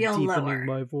like I'm deepening lower.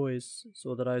 My voice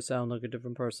so that I sound like a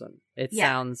different person. It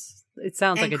sounds like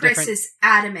a different... And Chris is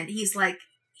adamant.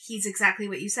 He's exactly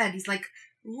what you said. He's like,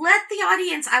 let the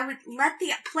audience,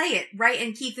 play it, right?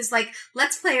 And Keith is like,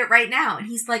 let's play it right now. And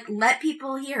he's like, let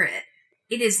people hear it.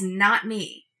 It is not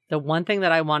me. The one thing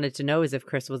that I wanted to know is if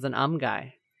Chris was an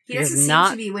guy. He doesn't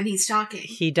seem to be when he's talking.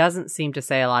 He doesn't seem to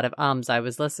say a lot of ums. I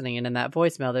was listening, and in that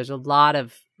voicemail, there's a lot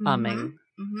of umming.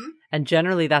 Mm-hmm. And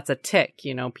generally, that's a tick.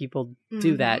 You know, people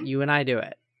do that. You and I do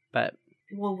it. But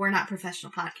well, we're not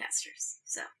professional podcasters,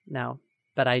 so. No,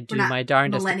 but I do my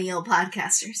darndest. Millennial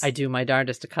podcasters. I do my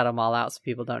darndest to cut them all out so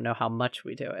people don't know how much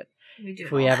we do it. We do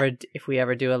if we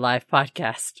ever do a live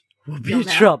podcast, we'll be in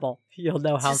trouble. You'll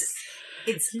know how...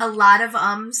 It's a lot of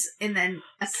ums and then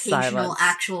occasional silence.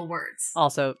 Actual words.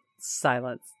 Also,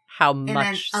 silence. How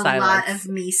much silence. And then a lot of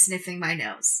me sniffing my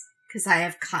nose because I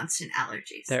have constant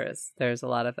allergies. There's a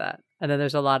lot of that. And then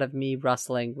there's a lot of me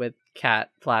rustling with cat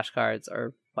flashcards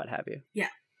or what have you. Yeah.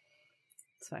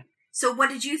 It's fine. So what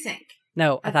did you think?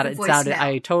 No, I thought it sounded...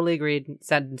 I totally agreed.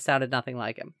 Sounded nothing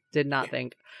like him. Did not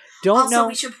think... Also,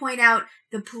 we should point out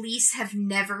the police have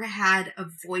never had a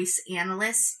voice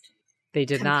analyst. They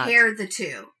did compare the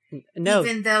two. No.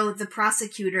 Even though the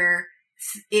prosecutor,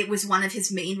 it was one of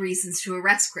his main reasons to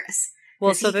arrest Chris.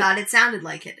 Well, so he thought it sounded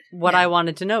like it. What I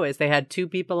wanted to know is they had 2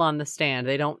 people on the stand.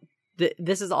 They don't...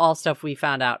 this is all stuff we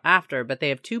found out after, but they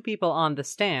have 2 people on the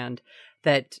stand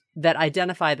that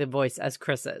identify the voice as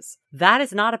Chris's. That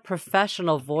is not a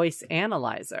professional voice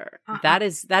analyzer. That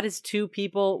is 2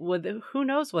 people with who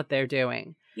knows what they're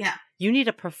doing. Yeah. You need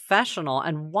a professional,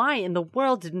 and why in the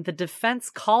world didn't the defense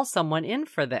call someone in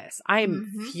for this? I am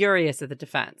furious at the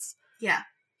defense. Yeah.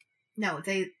 No,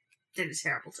 they did a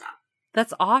terrible job.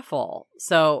 That's awful.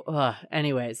 So,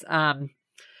 anyways,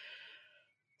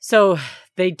 so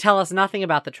they tell us nothing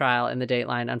about the trial in the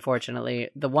Dateline, unfortunately.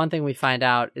 The one thing we find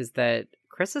out is that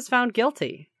Chris is found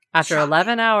guilty. After Shocking.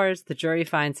 11 hours, the jury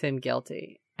finds him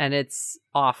guilty. And it's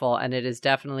awful, and it is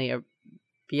definitely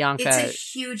Bianca. It's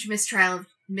a huge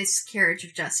miscarriage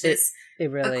of justice.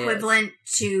 It really equivalent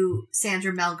to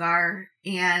Sandra Melgar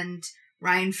and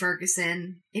Ryan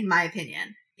Ferguson, in my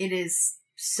opinion. It is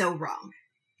so wrong.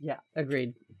 Yeah,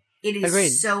 agreed. It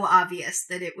is so obvious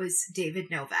that it was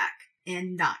David Novak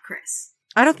and not Chris.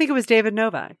 I don't think it was David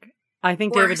Novak. I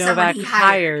think David Novak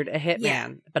hired a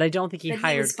hitman, but I don't think he hired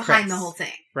Chris. He was behind the whole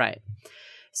thing. Right.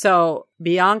 So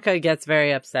Bianca gets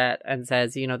very upset and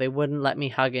says, they wouldn't let me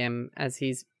hug him as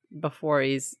he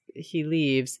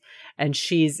leaves. And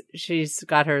she's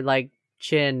got her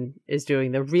chin is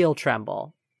doing the real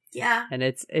tremble. Yeah. And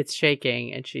it's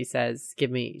shaking. And she says,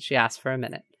 she asks for a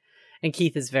minute. And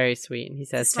Keith is very sweet. And he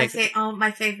says, my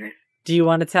favorite. Do you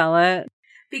want to tell it?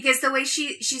 Because the way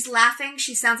she's laughing,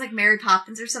 she sounds like Mary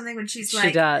Poppins or something when she's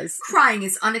she does. Crying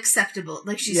is unacceptable.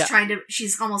 Like she's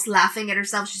she's almost laughing at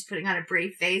herself. She's putting on a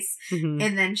brave face. Mm-hmm.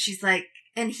 And then she's like,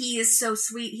 and he is so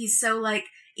sweet. He's so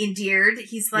endeared.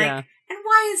 He's like, and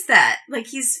why is that?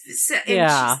 She's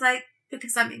like,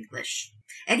 because I'm English.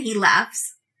 And he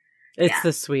laughs. It's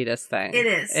the sweetest thing. It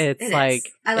is.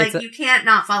 It's you can't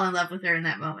not fall in love with her in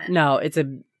that moment. No, it's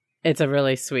a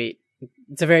really sweet,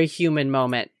 it's a very human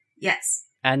moment. Yes.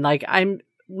 And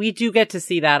we do get to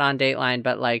see that on Dateline,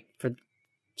 but for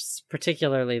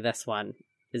particularly this one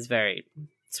is very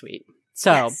sweet.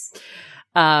 So,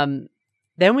 then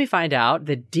we find out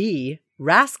that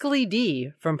Rascally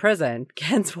D from prison,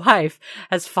 Ken's wife,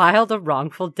 has filed a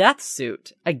wrongful death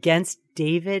suit against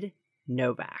David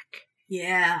Novak.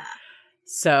 Yeah.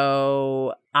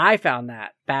 So I found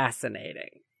that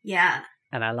fascinating. Yeah.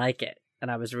 And I like it.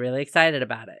 And I was really excited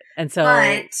about it. And so...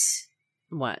 But...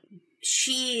 What?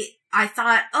 I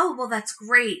thought, oh, well, that's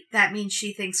great. That means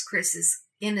she thinks Chris is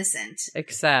innocent.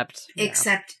 Except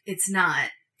it's not.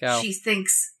 Go. She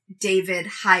thinks David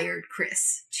hired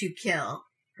Chris to kill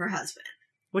her husband.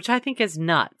 Which I think is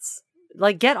nuts.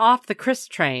 Get off the Chris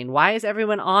train. Why is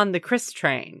everyone on the Chris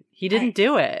train? He didn't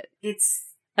do it.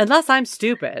 Unless I'm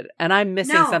stupid and I'm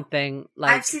missing something.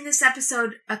 I've seen this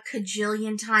episode a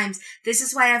cajillion times. This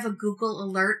is why I have a Google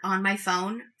alert on my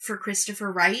phone for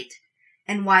Christopher Wright.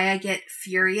 And why I get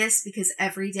furious, because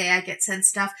every day I get sent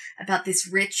stuff about this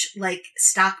rich,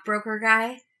 stockbroker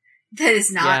guy that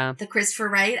is not the Christopher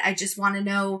Wright. I just want to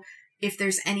know if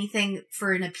there's anything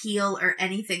for an appeal or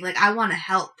anything. I want to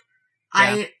help.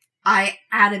 Yeah. I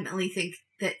adamantly think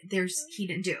that he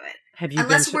didn't do it.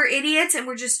 Unless we're idiots and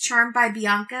we're just charmed by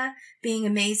Bianca being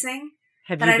amazing.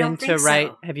 Have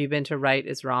you been to Right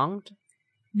is Wronged?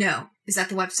 No. Is that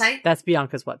the website? That's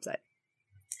Bianca's website.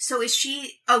 So is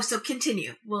she... Oh, so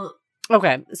continue. Well...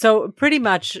 Okay, so pretty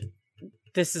much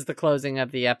this is the closing of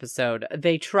the episode.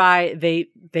 They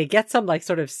get some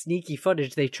sort of sneaky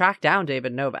footage. They track down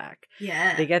David Novak.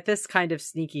 Yeah. They get this kind of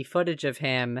sneaky footage of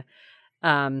him.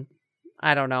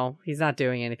 I don't know. He's not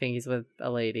doing anything. He's with a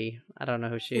lady. I don't know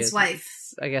who she is. His wife.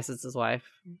 I guess it's his wife.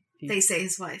 They say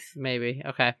his wife. Maybe.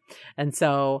 Okay. And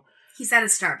so... He's at a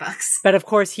Starbucks. But of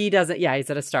course he doesn't... Yeah,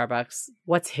 he's at a Starbucks.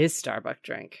 What's his Starbucks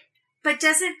drink? But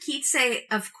doesn't Keith say,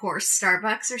 of course,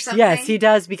 Starbucks or something? Yes, he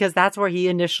does, because that's where he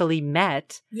initially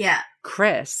met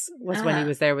Chris, was when he Uh-huh.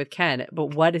 was there with Ken.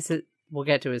 But what is it? We'll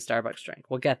get to his Starbucks drink.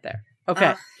 We'll get there.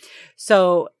 Okay.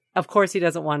 So, of course, he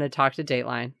doesn't want to talk to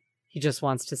Dateline. He just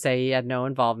wants to say he had no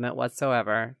involvement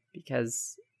whatsoever,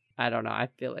 because, I don't know, I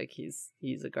feel like he's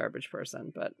a garbage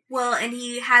person. But well, and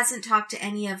he hasn't talked to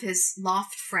any of his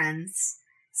loft friends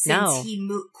since he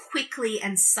quickly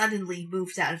and suddenly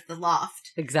moved out of the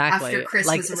loft. Exactly. After Chris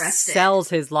was arrested. Sells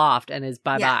his loft and is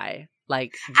bye-bye.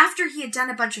 After he had done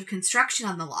a bunch of construction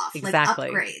on the loft. Exactly.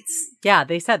 Upgrades. Yeah,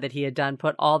 they said that he had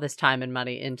put all this time and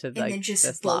money into and then just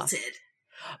this bolted.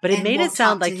 Loft. But it made it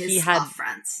sound like he had...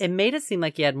 Friends. It made it seem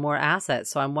like he had more assets.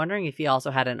 So I'm wondering if he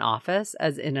also had an office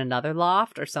as in another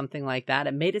loft or something like that.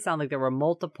 It made it sound like there were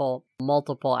multiple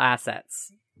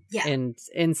assets. Yeah.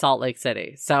 In Salt Lake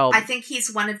City. So I think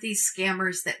he's one of these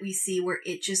scammers that we see where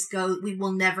it just goes, we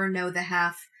will never know the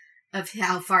half of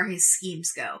how far his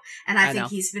schemes go. And I think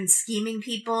he's been scheming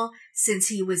people since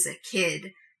he was a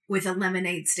kid with a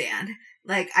lemonade stand.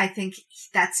 I think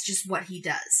that's just what he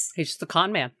does. He's just a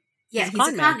con man. Yeah,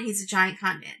 he's a giant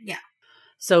con man. Yeah.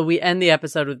 So we end the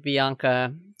episode with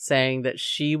Bianca saying that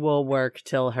she will work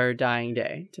till her dying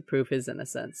day to prove his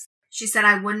innocence. She said,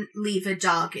 I wouldn't leave a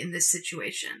dog in this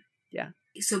situation. Yeah.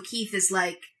 So Keith is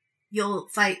like, you'll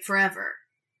fight forever.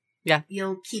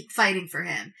 you'll keep fighting for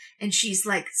him. And she's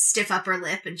like stiff upper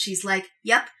lip, and she's like,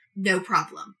 yep, no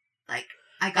problem. Like,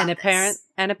 I got this.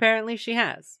 And apparently she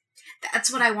has.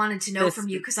 That's what I wanted to know from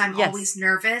you, because I'm always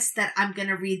nervous that I'm going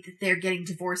to read that they're getting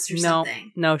divorced or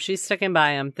something. No, she's sticking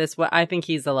by him. I think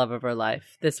he's the love of her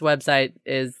life. This website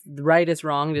is right is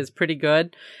wrong. It is pretty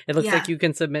good. It looks like you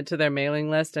can submit to their mailing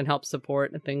list and help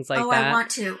support and things like that. Oh, I want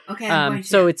to. Okay, I'm going to.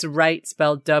 So it's right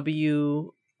spelled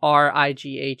WRIGHT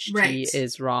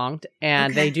is wronged.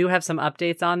 And they do have some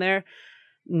updates on there.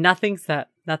 Nothing's that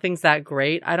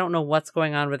great. I don't know what's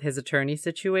going on with his attorney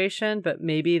situation, but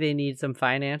maybe they need some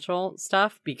financial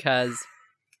stuff, because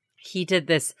he did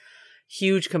this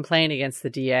huge complaint against the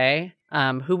DA,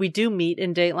 who we do meet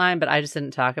in Dateline, but I just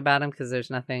didn't talk about him because there's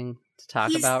nothing to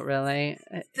talk about, really.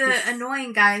 The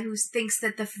annoying guy who thinks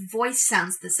that the voice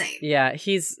sounds the same. Yeah, I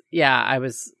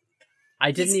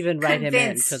didn't even write him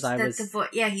in because I was...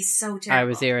 he's so terrible. I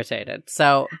was irritated.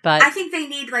 So, but... I think they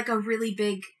need like a really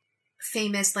big...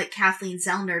 famous like Kathleen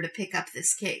Zellner to pick up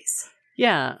this case.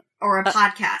 Yeah. Or a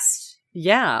podcast.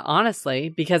 Yeah, honestly,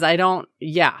 because it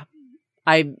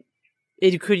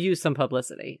could use some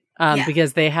publicity.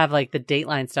 Because they have like the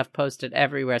Dateline stuff posted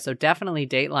everywhere. So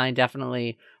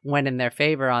Dateline went in their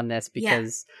favor on this,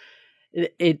 because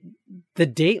the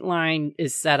Dateline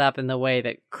is set up in the way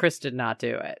that Chris did not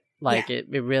do it. Like it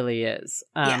really is.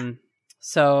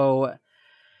 So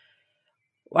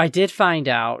I did find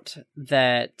out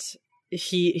that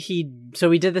so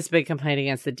we did this big complaint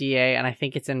against the DA, and I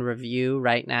think it's in review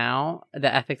right now,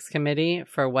 the ethics committee,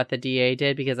 for what the DA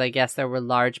did, because I guess there were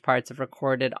large parts of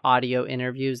recorded audio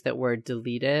interviews that were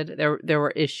deleted. There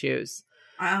were issues.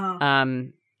 Oh.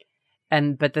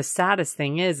 But the saddest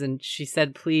thing is, and she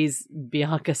said, please,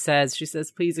 Bianca says,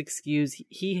 please excuse,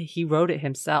 he wrote it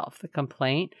himself, the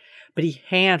complaint, but he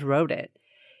hand wrote it.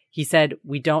 He said,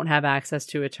 we don't have access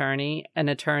to an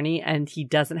attorney, and he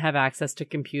doesn't have access to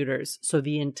computers. So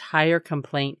the entire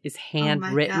complaint is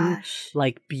handwritten,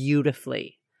 like,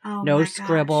 beautifully. Oh, no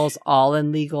scribbles, all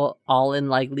in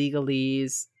like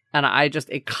legalese. And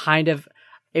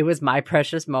it was my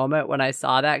precious moment when I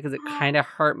saw that, because it kind of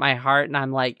hurt my heart. And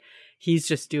I'm like, he's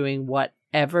just doing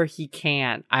whatever he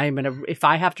can. If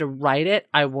I have to write it,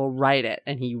 I will write it.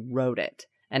 And he wrote it.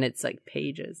 And it's like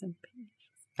pages and pages.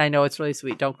 I know, it's really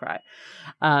sweet. Don't cry.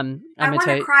 I want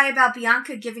to cry about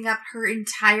Bianca giving up her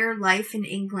entire life in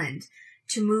England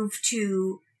to move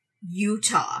to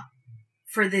Utah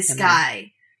for this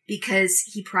guy, because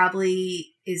he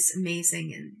probably is amazing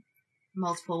in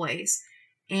multiple ways.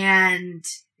 And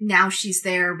now she's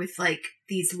there with like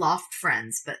these loft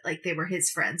friends, but like they were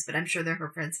his friends, but I'm sure they're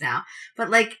her friends now.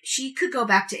 But like she could go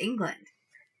back to England.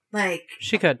 Like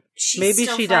she could. Maybe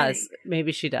she does.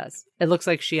 Maybe she does. It looks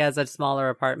like she has a smaller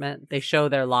apartment. They show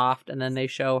their loft and then they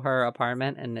show her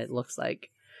apartment, and it looks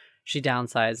like she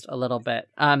downsized a little bit.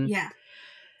 For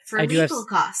legal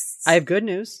costs. I have good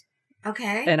news.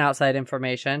 Okay. And outside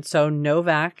information. So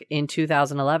Novak in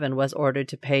 2011 was ordered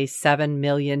to pay $7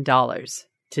 million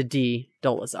to D.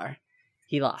 Dolezal.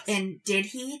 He lost. And did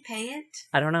he pay it?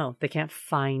 I don't know. They can't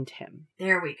find him.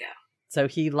 There we go. So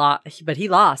he lost, but he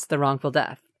lost the wrongful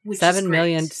death. $7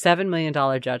 million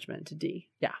judgment to D.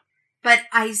 Yeah. But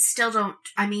I still don't.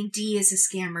 I mean, D is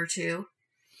a scammer too.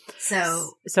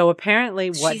 So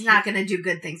apparently, she's not going to do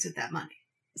good things with that money.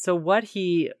 So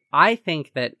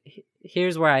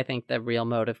here's where I think the real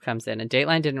motive comes in. And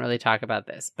Dateline didn't really talk about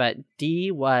this, but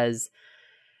D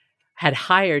had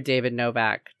hired David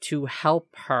Novak to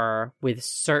help her with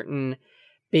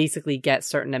basically get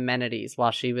certain amenities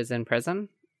while she was in prison,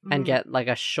 and get like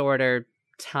a shorter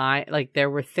time. Like there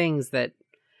were things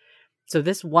so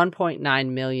this $1.9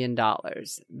 million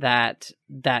that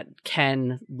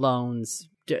Ken loan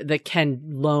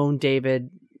David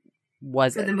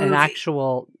was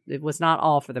it was not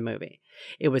all for the movie.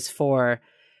 It was for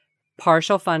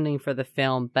partial funding for the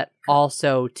film, but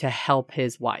also to help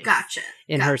his wife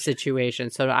in her situation.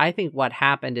 So I think what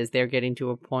happened is they're getting to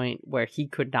a point where he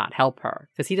could not help her,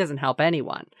 because he doesn't help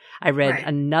anyone. I read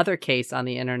another case on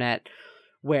the internet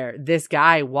where this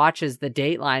guy watches the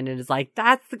Dateline and is like,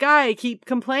 that's the guy I keep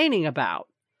complaining about,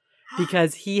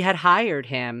 because he had hired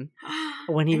him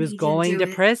when he was going to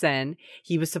prison.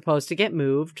 He was supposed to get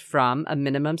moved from a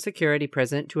minimum security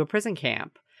prison to a prison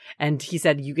camp. And he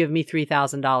said, you give me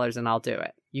 $3,000 and I'll do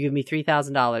it. You give me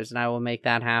 $3,000 and I will make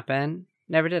that happen.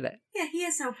 Never did it. Yeah, he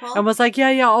has no pull. And was like,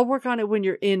 yeah, I'll work on it when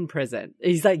you're in prison.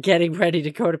 He's like getting ready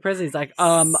to go to prison. He's like,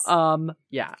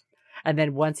 yeah. And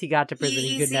then once he got to prison,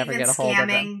 he could never get a hold of them.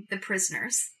 Scamming the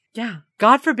prisoners. Yeah.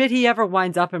 God forbid he ever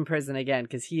winds up in prison again,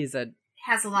 because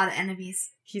has a lot of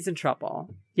enemies. He's in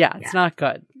trouble. Yeah, it's not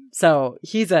good. So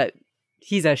he's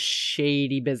He's a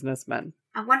shady businessman.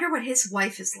 I wonder what his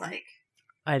wife is like.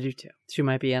 I do too. She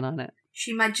might be in on it.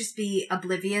 She might just be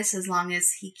oblivious as long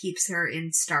as he keeps her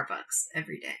in Starbucks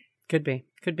every day. Could be.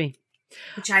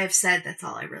 Which I have said that's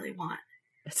all I really want.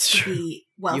 That's to true. be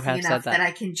wealthy enough that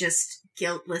I can just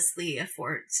guiltlessly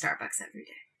afford Starbucks every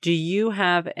day. Do you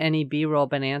have any B-roll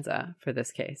bonanza for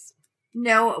this case?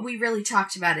 No, we really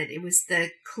talked about it. It was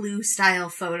the Clue-style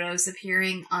photos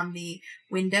appearing on the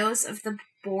windows of the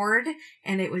board,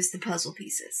 and it was the puzzle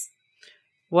pieces.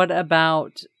 What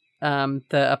about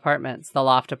the apartments, the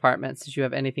loft apartments? Did you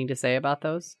have anything to say about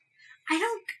those? I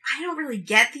don't really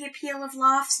get the appeal of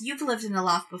lofts. You've lived in a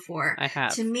loft before. I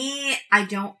have. To me, I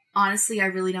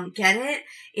really don't get it.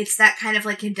 It's that kind of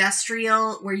like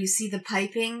industrial where you see the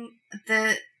piping,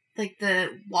 the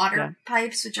water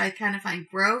pipes, which I kind of find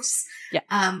gross. Yeah.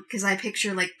 Because I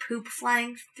picture like poop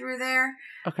flying through there.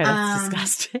 Okay, that's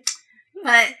disgusting.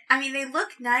 But, I mean, they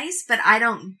look nice, but I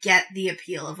don't get the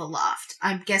appeal of a loft.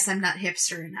 I guess I'm not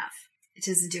hipster enough. It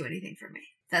doesn't do anything for me.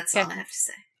 That's all I have to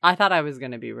say. I thought I was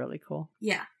going to be really cool.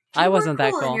 Yeah. I wasn't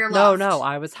that cool. No,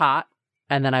 I was hot,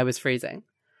 and then I was freezing.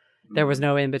 There was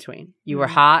no in between. You were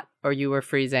hot or you were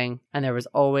freezing, and there was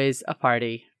always a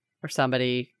party or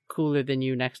somebody cooler than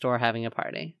you next door having a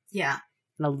party. Yeah.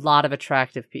 And a lot of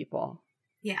attractive people.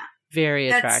 Yeah. Very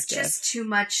attractive. That's just too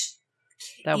much.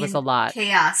 That was a lot.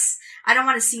 Chaos. I don't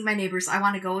want to see my neighbors. I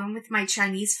want to go in with my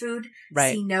Chinese food,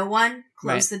 see no one,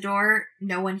 close the door,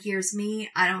 no one hears me,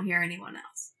 I don't hear anyone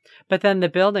else. But then the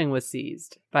building was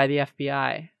seized by the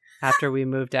FBI after we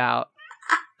moved out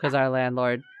because our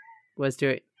landlord was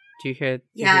doing... Do you hear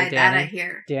Yeah, Danny? that I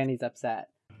hear. Danny's upset.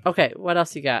 Okay, what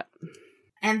else you got?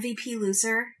 MVP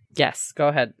loser? Yes, go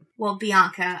ahead. Well,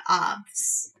 Bianca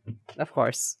Obbs. Of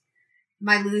course.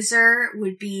 My loser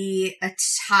would be a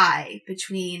tie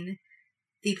between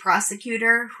the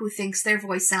prosecutor, who thinks their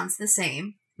voice sounds the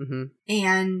same,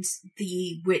 and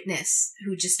the witness,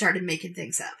 who just started making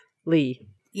things up. Lee.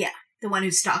 Yeah, the one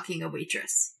who's stalking a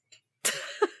waitress.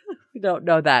 We don't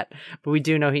know that, but we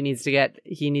do know he needs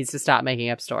to stop making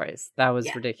up stories. That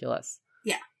was ridiculous.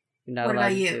 Yeah. You're not allowed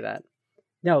to do that.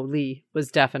 No, Lee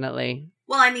was definitely...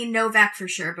 Well, I mean, Novak for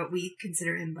sure, but we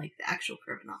consider him like the actual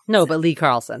criminal. No, but Lee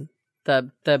Carlson.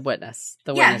 The witness.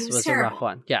 The witness was terrible. a rough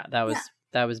one. Yeah,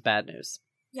 that was bad news.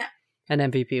 Yeah. And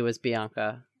MVP was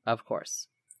Bianca, of course.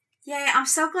 Yeah, I'm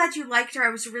so glad you liked her. I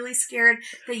was really scared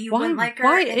that you wouldn't like her.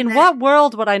 Why? In what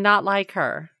world would I not like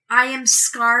her? I am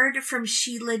scarred from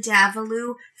Sheila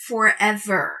Davalloo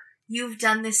forever. You've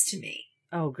done this to me.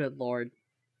 Oh, good Lord.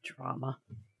 Drama.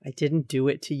 I didn't do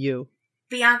it to you.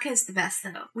 Bianca is the best,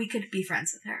 though. We could be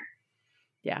friends with her.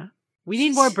 Yeah. We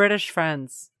need more British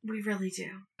friends. We really do.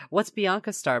 What's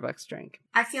Bianca's Starbucks drink?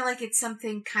 I feel like it's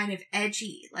something kind of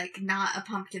edgy, like not a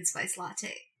pumpkin spice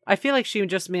latte. I feel like she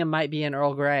just might be an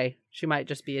Earl Grey. She might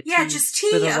just be a tea. Yeah, just tea,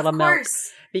 with a little of milk.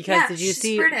 course. Because did you she's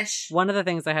see, British. One of the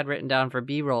things I had written down for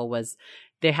B-roll was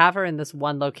they have her in this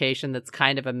one location that's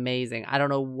kind of amazing. I don't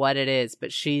know what it is,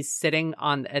 but she's sitting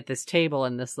at this table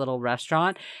in this little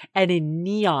restaurant, and in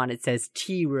neon it says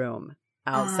tea room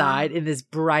outside in this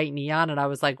bright neon, and I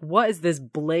was like, what is this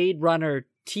Blade Runner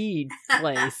tea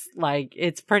place? Like,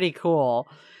 it's pretty cool.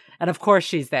 And of course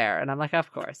she's there, and I'm like,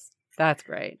 of course. That's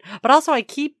great. But also I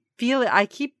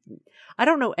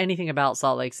don't know anything about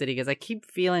Salt Lake City because I keep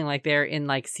feeling like they're in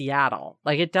like Seattle.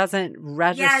 Like it doesn't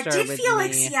register. Yeah, it did feel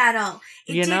like Seattle.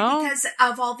 It did know? Because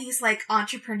of all these like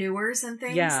entrepreneurs and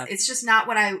things. Yeah. It's just not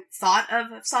what I thought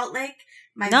of Salt Lake.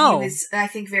 My view is, I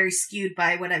think, very skewed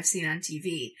by what I've seen on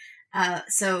TV.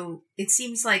 So it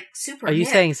seems like super. Are you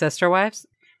saying Sister Wives?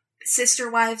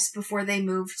 Sister Wives before they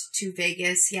moved to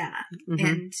Vegas, yeah.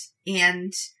 And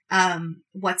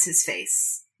what's his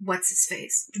face?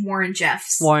 Warren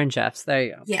Jeffs. There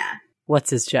you go. Yeah. What's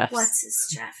his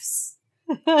Jeffs?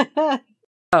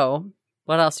 Oh,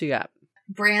 what else you got?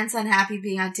 Brands unhappy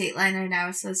being on Dateline are now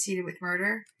associated with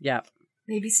murder. Yep.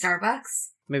 Maybe Starbucks.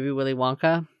 Maybe Willy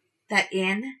Wonka. That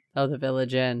inn. Oh, the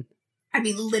Village Inn. I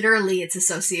mean, literally, it's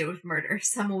associated with murder.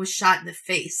 Someone was shot in the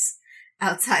face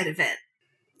outside of it.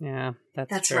 Yeah,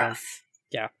 that's true. Rough.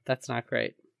 Yeah, that's not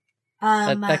great.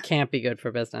 That can't be good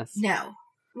for business. No.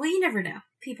 Well, you never know.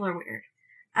 People are weird.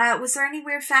 Was there any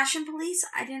weird fashion police?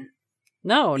 I didn't.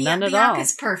 No, none at all.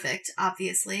 Bianca's perfect,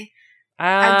 obviously.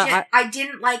 I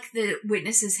didn't like the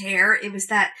witness's hair. It was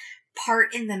that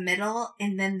part in the middle,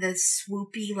 and then the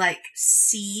swoopy, like,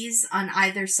 C's on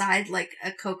either side, like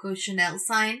a Coco Chanel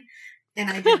sign, and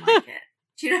I didn't like it.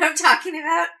 Do you know what I'm talking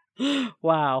about?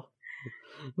 Wow.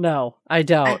 No, I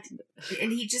don't.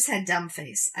 And he just had dumb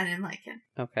face. I didn't like him.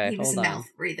 Okay, he was a mouth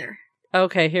breather.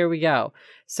 Okay, here we go.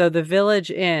 So the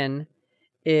Village Inn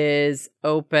is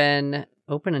open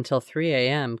until 3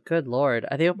 a.m. Good Lord.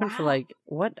 Are they open for like,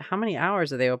 what? How many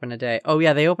hours are they open a day? Oh,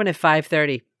 yeah, they open at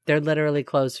 5:30. They're literally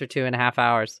closed for 2.5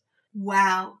 hours.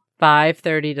 Wow.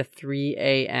 5:30 to 3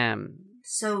 a.m.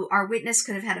 So our witness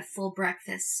could have had a full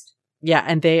breakfast. Yeah,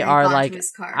 and they are like,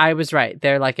 I was right.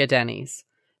 They're like a Denny's.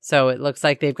 So it looks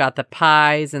like they've got the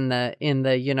pies in the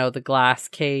the glass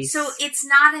case. So it's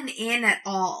not an inn at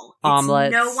all.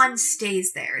 Omelets. No one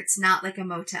stays there. It's not like a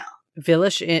motel.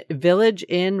 Village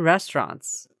Inn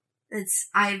restaurants.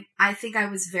 I think I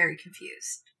was very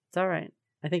confused. It's all right.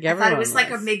 I think I everyone thought it was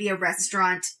like was. maybe a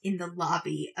restaurant in the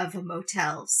lobby of a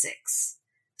Motel 6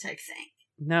 type thing.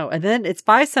 No, and then it's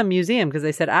by some museum because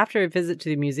they said after a visit to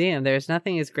the museum, there's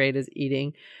nothing as great as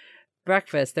eating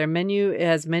breakfast. Their menu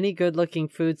has many good-looking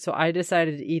foods, so I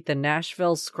decided to eat the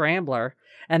Nashville Scrambler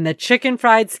and the chicken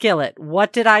fried skillet.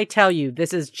 What did I tell you?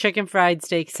 This is chicken fried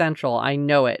steak central. I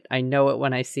know it. I know it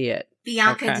when I see it.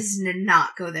 Bianca does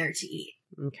not go there to eat.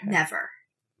 Okay. Never.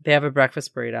 They have a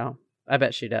breakfast burrito. I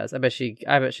bet she does. I bet she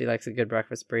likes a good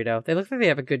breakfast burrito. They look like they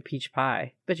have a good peach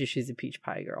pie. Bet you she's a peach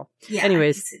pie girl. Yeah.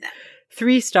 Anyways, I can see that.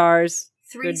 3 stars.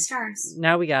 3 Good. stars.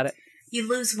 Now we got it. You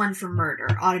lose 1 for murder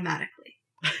automatically.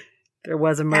 There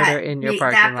was a murder in your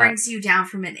parking that lot. brings you down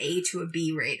from an A to a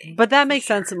B rating. But that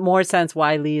makes more sense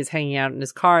why Lee is hanging out in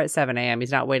his car at 7 a.m.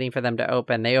 He's not waiting for them to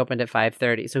open. They opened at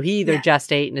 5:30. So he either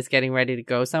just ate and is getting ready to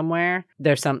go somewhere.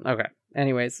 Okay.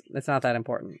 Anyways, it's not that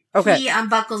important. Okay. He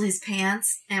unbuckled his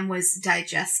pants and was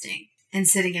digesting and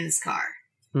sitting in his car.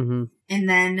 Mm-hmm. And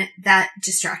then that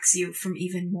distracts you from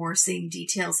even more seeing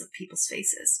details of people's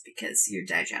faces because you're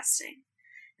digesting.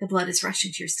 The blood is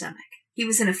rushing to your stomach. He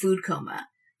was in a food coma.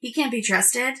 He can't be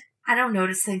trusted. I don't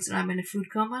notice things when I'm in a food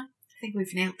coma. I think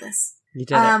we've nailed this. You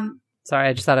did it. Sorry,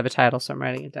 I just thought of a title, so I'm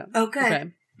writing it down. Oh, good.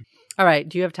 Okay. All right.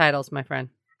 Do you have titles, my friend?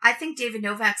 I think David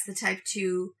Novak's the type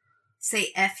to say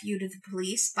F you to the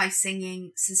police by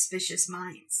singing Suspicious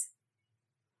Minds.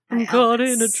 I'm caught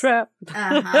in a trap.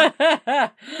 Uh-huh.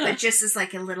 But just as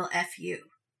like a little F you.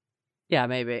 Yeah,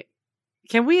 maybe.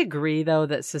 Can we agree, though,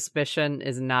 that Suspicion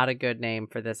is not a good name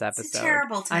for this episode? It's a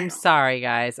terrible title. I'm sorry,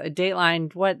 guys.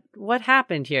 Dateline, what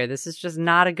happened here? This is just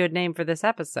not a good name for this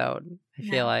episode, I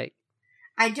feel like.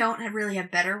 I don't really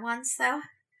have better ones, though.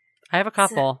 I have a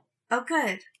couple. Oh,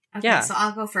 good. Okay, so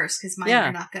I'll go first, because mine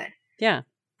are not good. Yeah.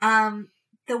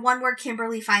 The one where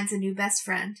Kimberly finds a new best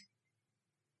friend.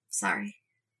 Sorry,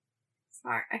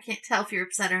 I can't tell if you're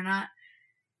upset or not.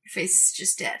 Your face is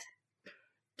just dead.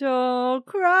 Don't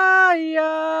cry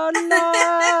out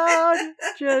loud.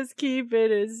 Just keep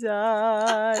it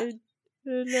inside.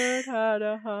 And learn how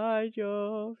to hide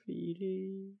your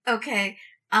feelings. Okay.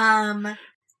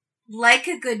 Like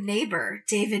a good neighbor,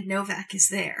 David Novak is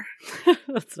there.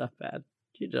 That's not bad.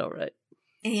 You know, right?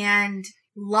 And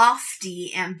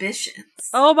lofty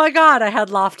ambitions. Oh my god, I had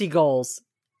lofty goals.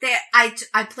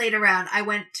 I played around. I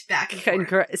went back and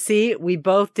forth. See, we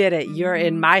both did it. Mm-hmm. You're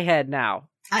in my head now.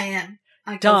 I am.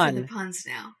 I Done. go for the puns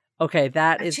now. Okay,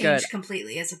 that I've is good. changed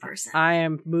completely as a person. I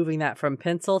am moving that from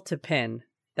pencil to pin.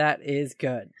 That is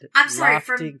good. I'm sorry,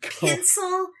 from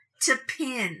pencil to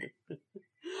pin.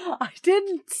 I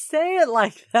didn't say it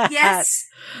like that. Yes,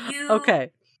 you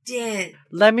did.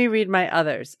 Let me read my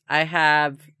others. I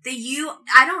have...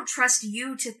 I don't trust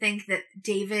you to think that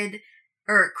David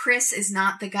or Chris is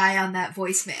not the guy on that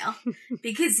voicemail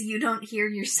because you don't hear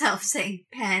yourself saying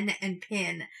pen and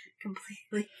pin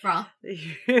completely wrong.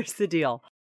 Here's the deal.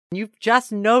 You've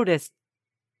just noticed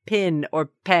pin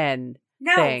or pen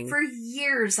thing. For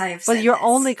years I have said But you're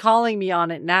only calling me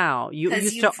on it now. You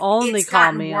used to only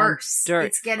call me worse. on dirt.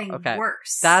 It's getting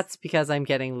worse. That's because I'm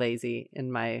getting lazy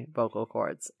in my vocal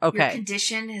cords. Okay. Your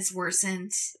condition has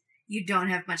worsened. You don't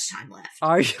have much time left.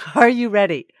 Are you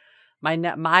ready?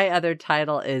 My other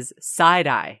title is Side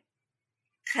Eye.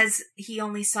 Because he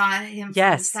only saw him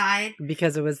from the side?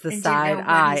 Because it was the side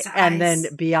eye. And then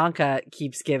Bianca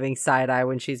keeps giving side eye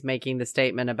when she's making the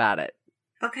statement about it.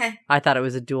 Okay. I thought it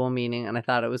was a dual meaning, and I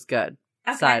thought it was good.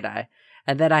 Okay. Side eye.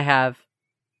 And then I have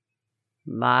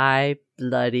My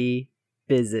Bloody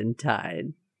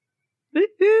Byzantine.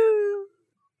 Woohoo!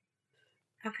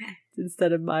 Okay.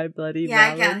 Instead of My Bloody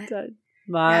Valentine. I got it.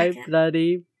 My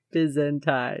Bloody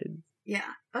Byzantine.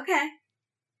 Yeah. Okay.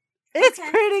 It's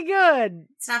pretty good.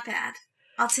 It's not bad.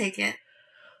 I'll take it.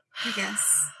 I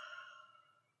guess.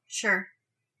 Sure.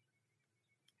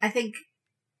 I think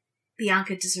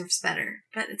Bianca deserves better,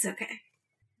 but it's okay.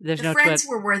 There's the friends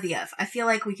we're worthy of. I feel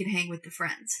like we could hang with the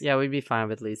friends. Yeah, we'd be fine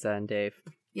with Lisa and Dave.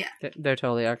 Yeah. They're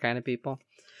totally our kind of people.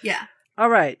 Yeah. All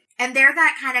right. And they're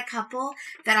that kind of couple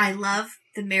that I love,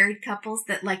 the married couples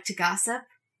that like to gossip.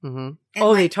 Mm-hmm.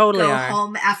 And they totally go are.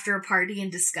 Home after a party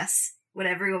and discuss what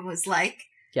everyone was like.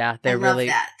 Yeah, they're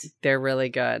really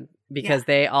good because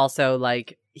they also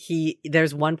like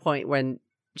there's one point when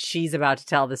she's about to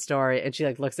tell the story and she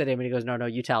like looks at him and he goes, no,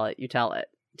 you tell it.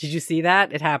 Did you see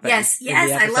that? It happened. Yes,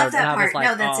 I love that part. Like,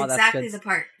 no, that's exactly the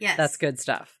part. Yes. That's good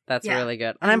stuff. That's really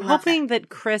good. And I'm hoping that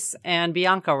Chris and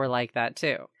Bianca were like that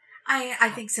too. I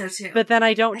think so too. But then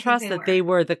I don't trust that they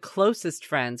were the closest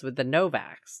friends with the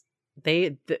Novaks.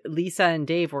 Lisa and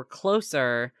Dave were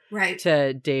closer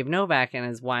to Dave Novak and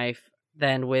his wife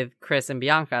than with Chris and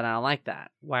Bianca, and I don't like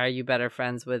that. Why are you better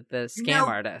friends with the scam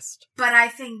artist? But I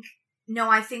think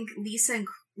Lisa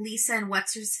and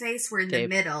What's-Her-Face were in the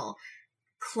middle.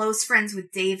 Close friends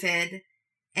with David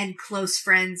and close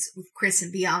friends with Chris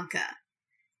and Bianca.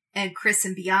 And Chris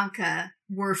and Bianca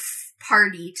were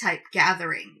party type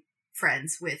gathering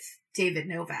friends with David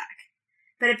Novak.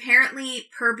 But apparently,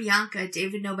 per Bianca,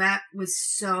 David Novak was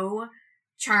so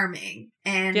charming.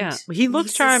 And he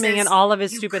looks charming in all of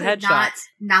his stupid headshots.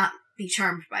 Not be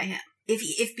charmed by him.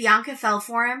 If Bianca fell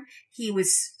for him, he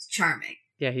was charming.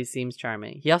 Yeah, he seems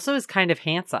charming. He also is kind of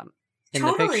handsome in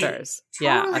the pictures.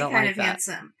 I don't like that.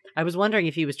 Handsome. I was wondering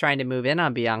if he was trying to move in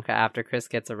on Bianca after Chris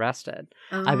gets arrested.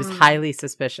 I was highly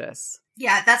suspicious.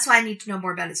 Yeah, that's why I need to know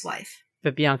more about his wife.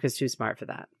 But Bianca's too smart for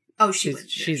that. Oh,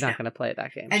 she's not going to play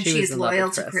that game. And she's loyal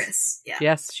to Chris. Yeah.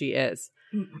 Yes, she is.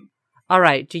 Mm-mm. All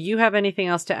right. Do you have anything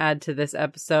else to add to this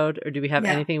episode, or do we have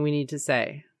anything we need to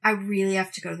say? I really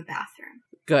have to go to the bathroom.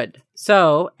 Good.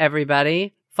 So,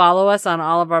 everybody, follow us on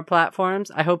all of our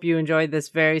platforms. I hope you enjoyed this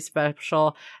very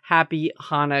special Happy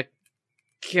Hanukkah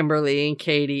Kimberly and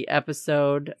Katie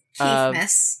episode of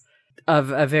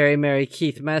A Very Merry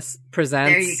Keithmas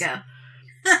presents. There you go.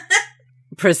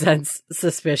 presents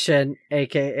Suspicion,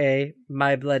 aka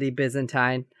My Bloody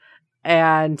Byzantine.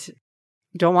 And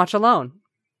don't watch alone.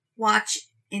 Watch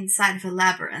Inside of a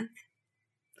Labyrinth.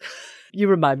 You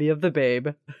remind me of the Babe.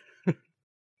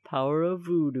 Power of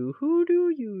voodoo. Who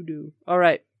do you do? All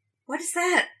right. What is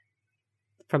that?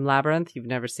 From Labyrinth? You've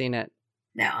never seen it.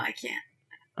 No, I can't.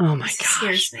 Oh my gosh. It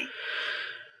scares me.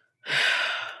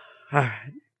 All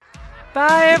right.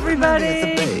 Bye,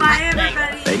 everybody. Bye,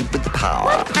 everybody. Babe with the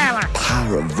power.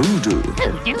 Power of voodoo.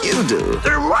 You do.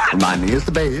 Remind me of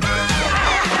the Babe.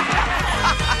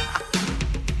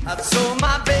 I saw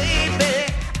my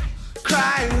baby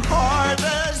crying hard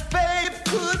as babe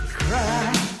could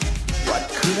cry. What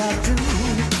could I do?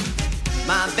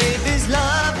 My baby's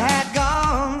love had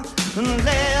gone and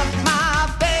left my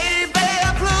baby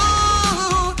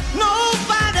blue.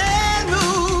 Nobody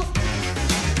knew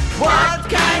what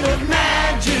kind of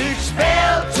magic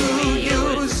spell to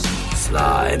use.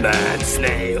 Slime and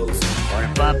snails, or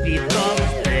puppy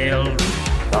dog's tail,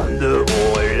 thunder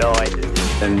or light.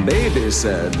 And baby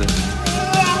said,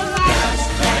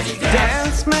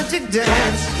 Dance, magic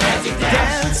dance,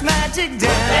 dance, magic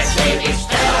dance.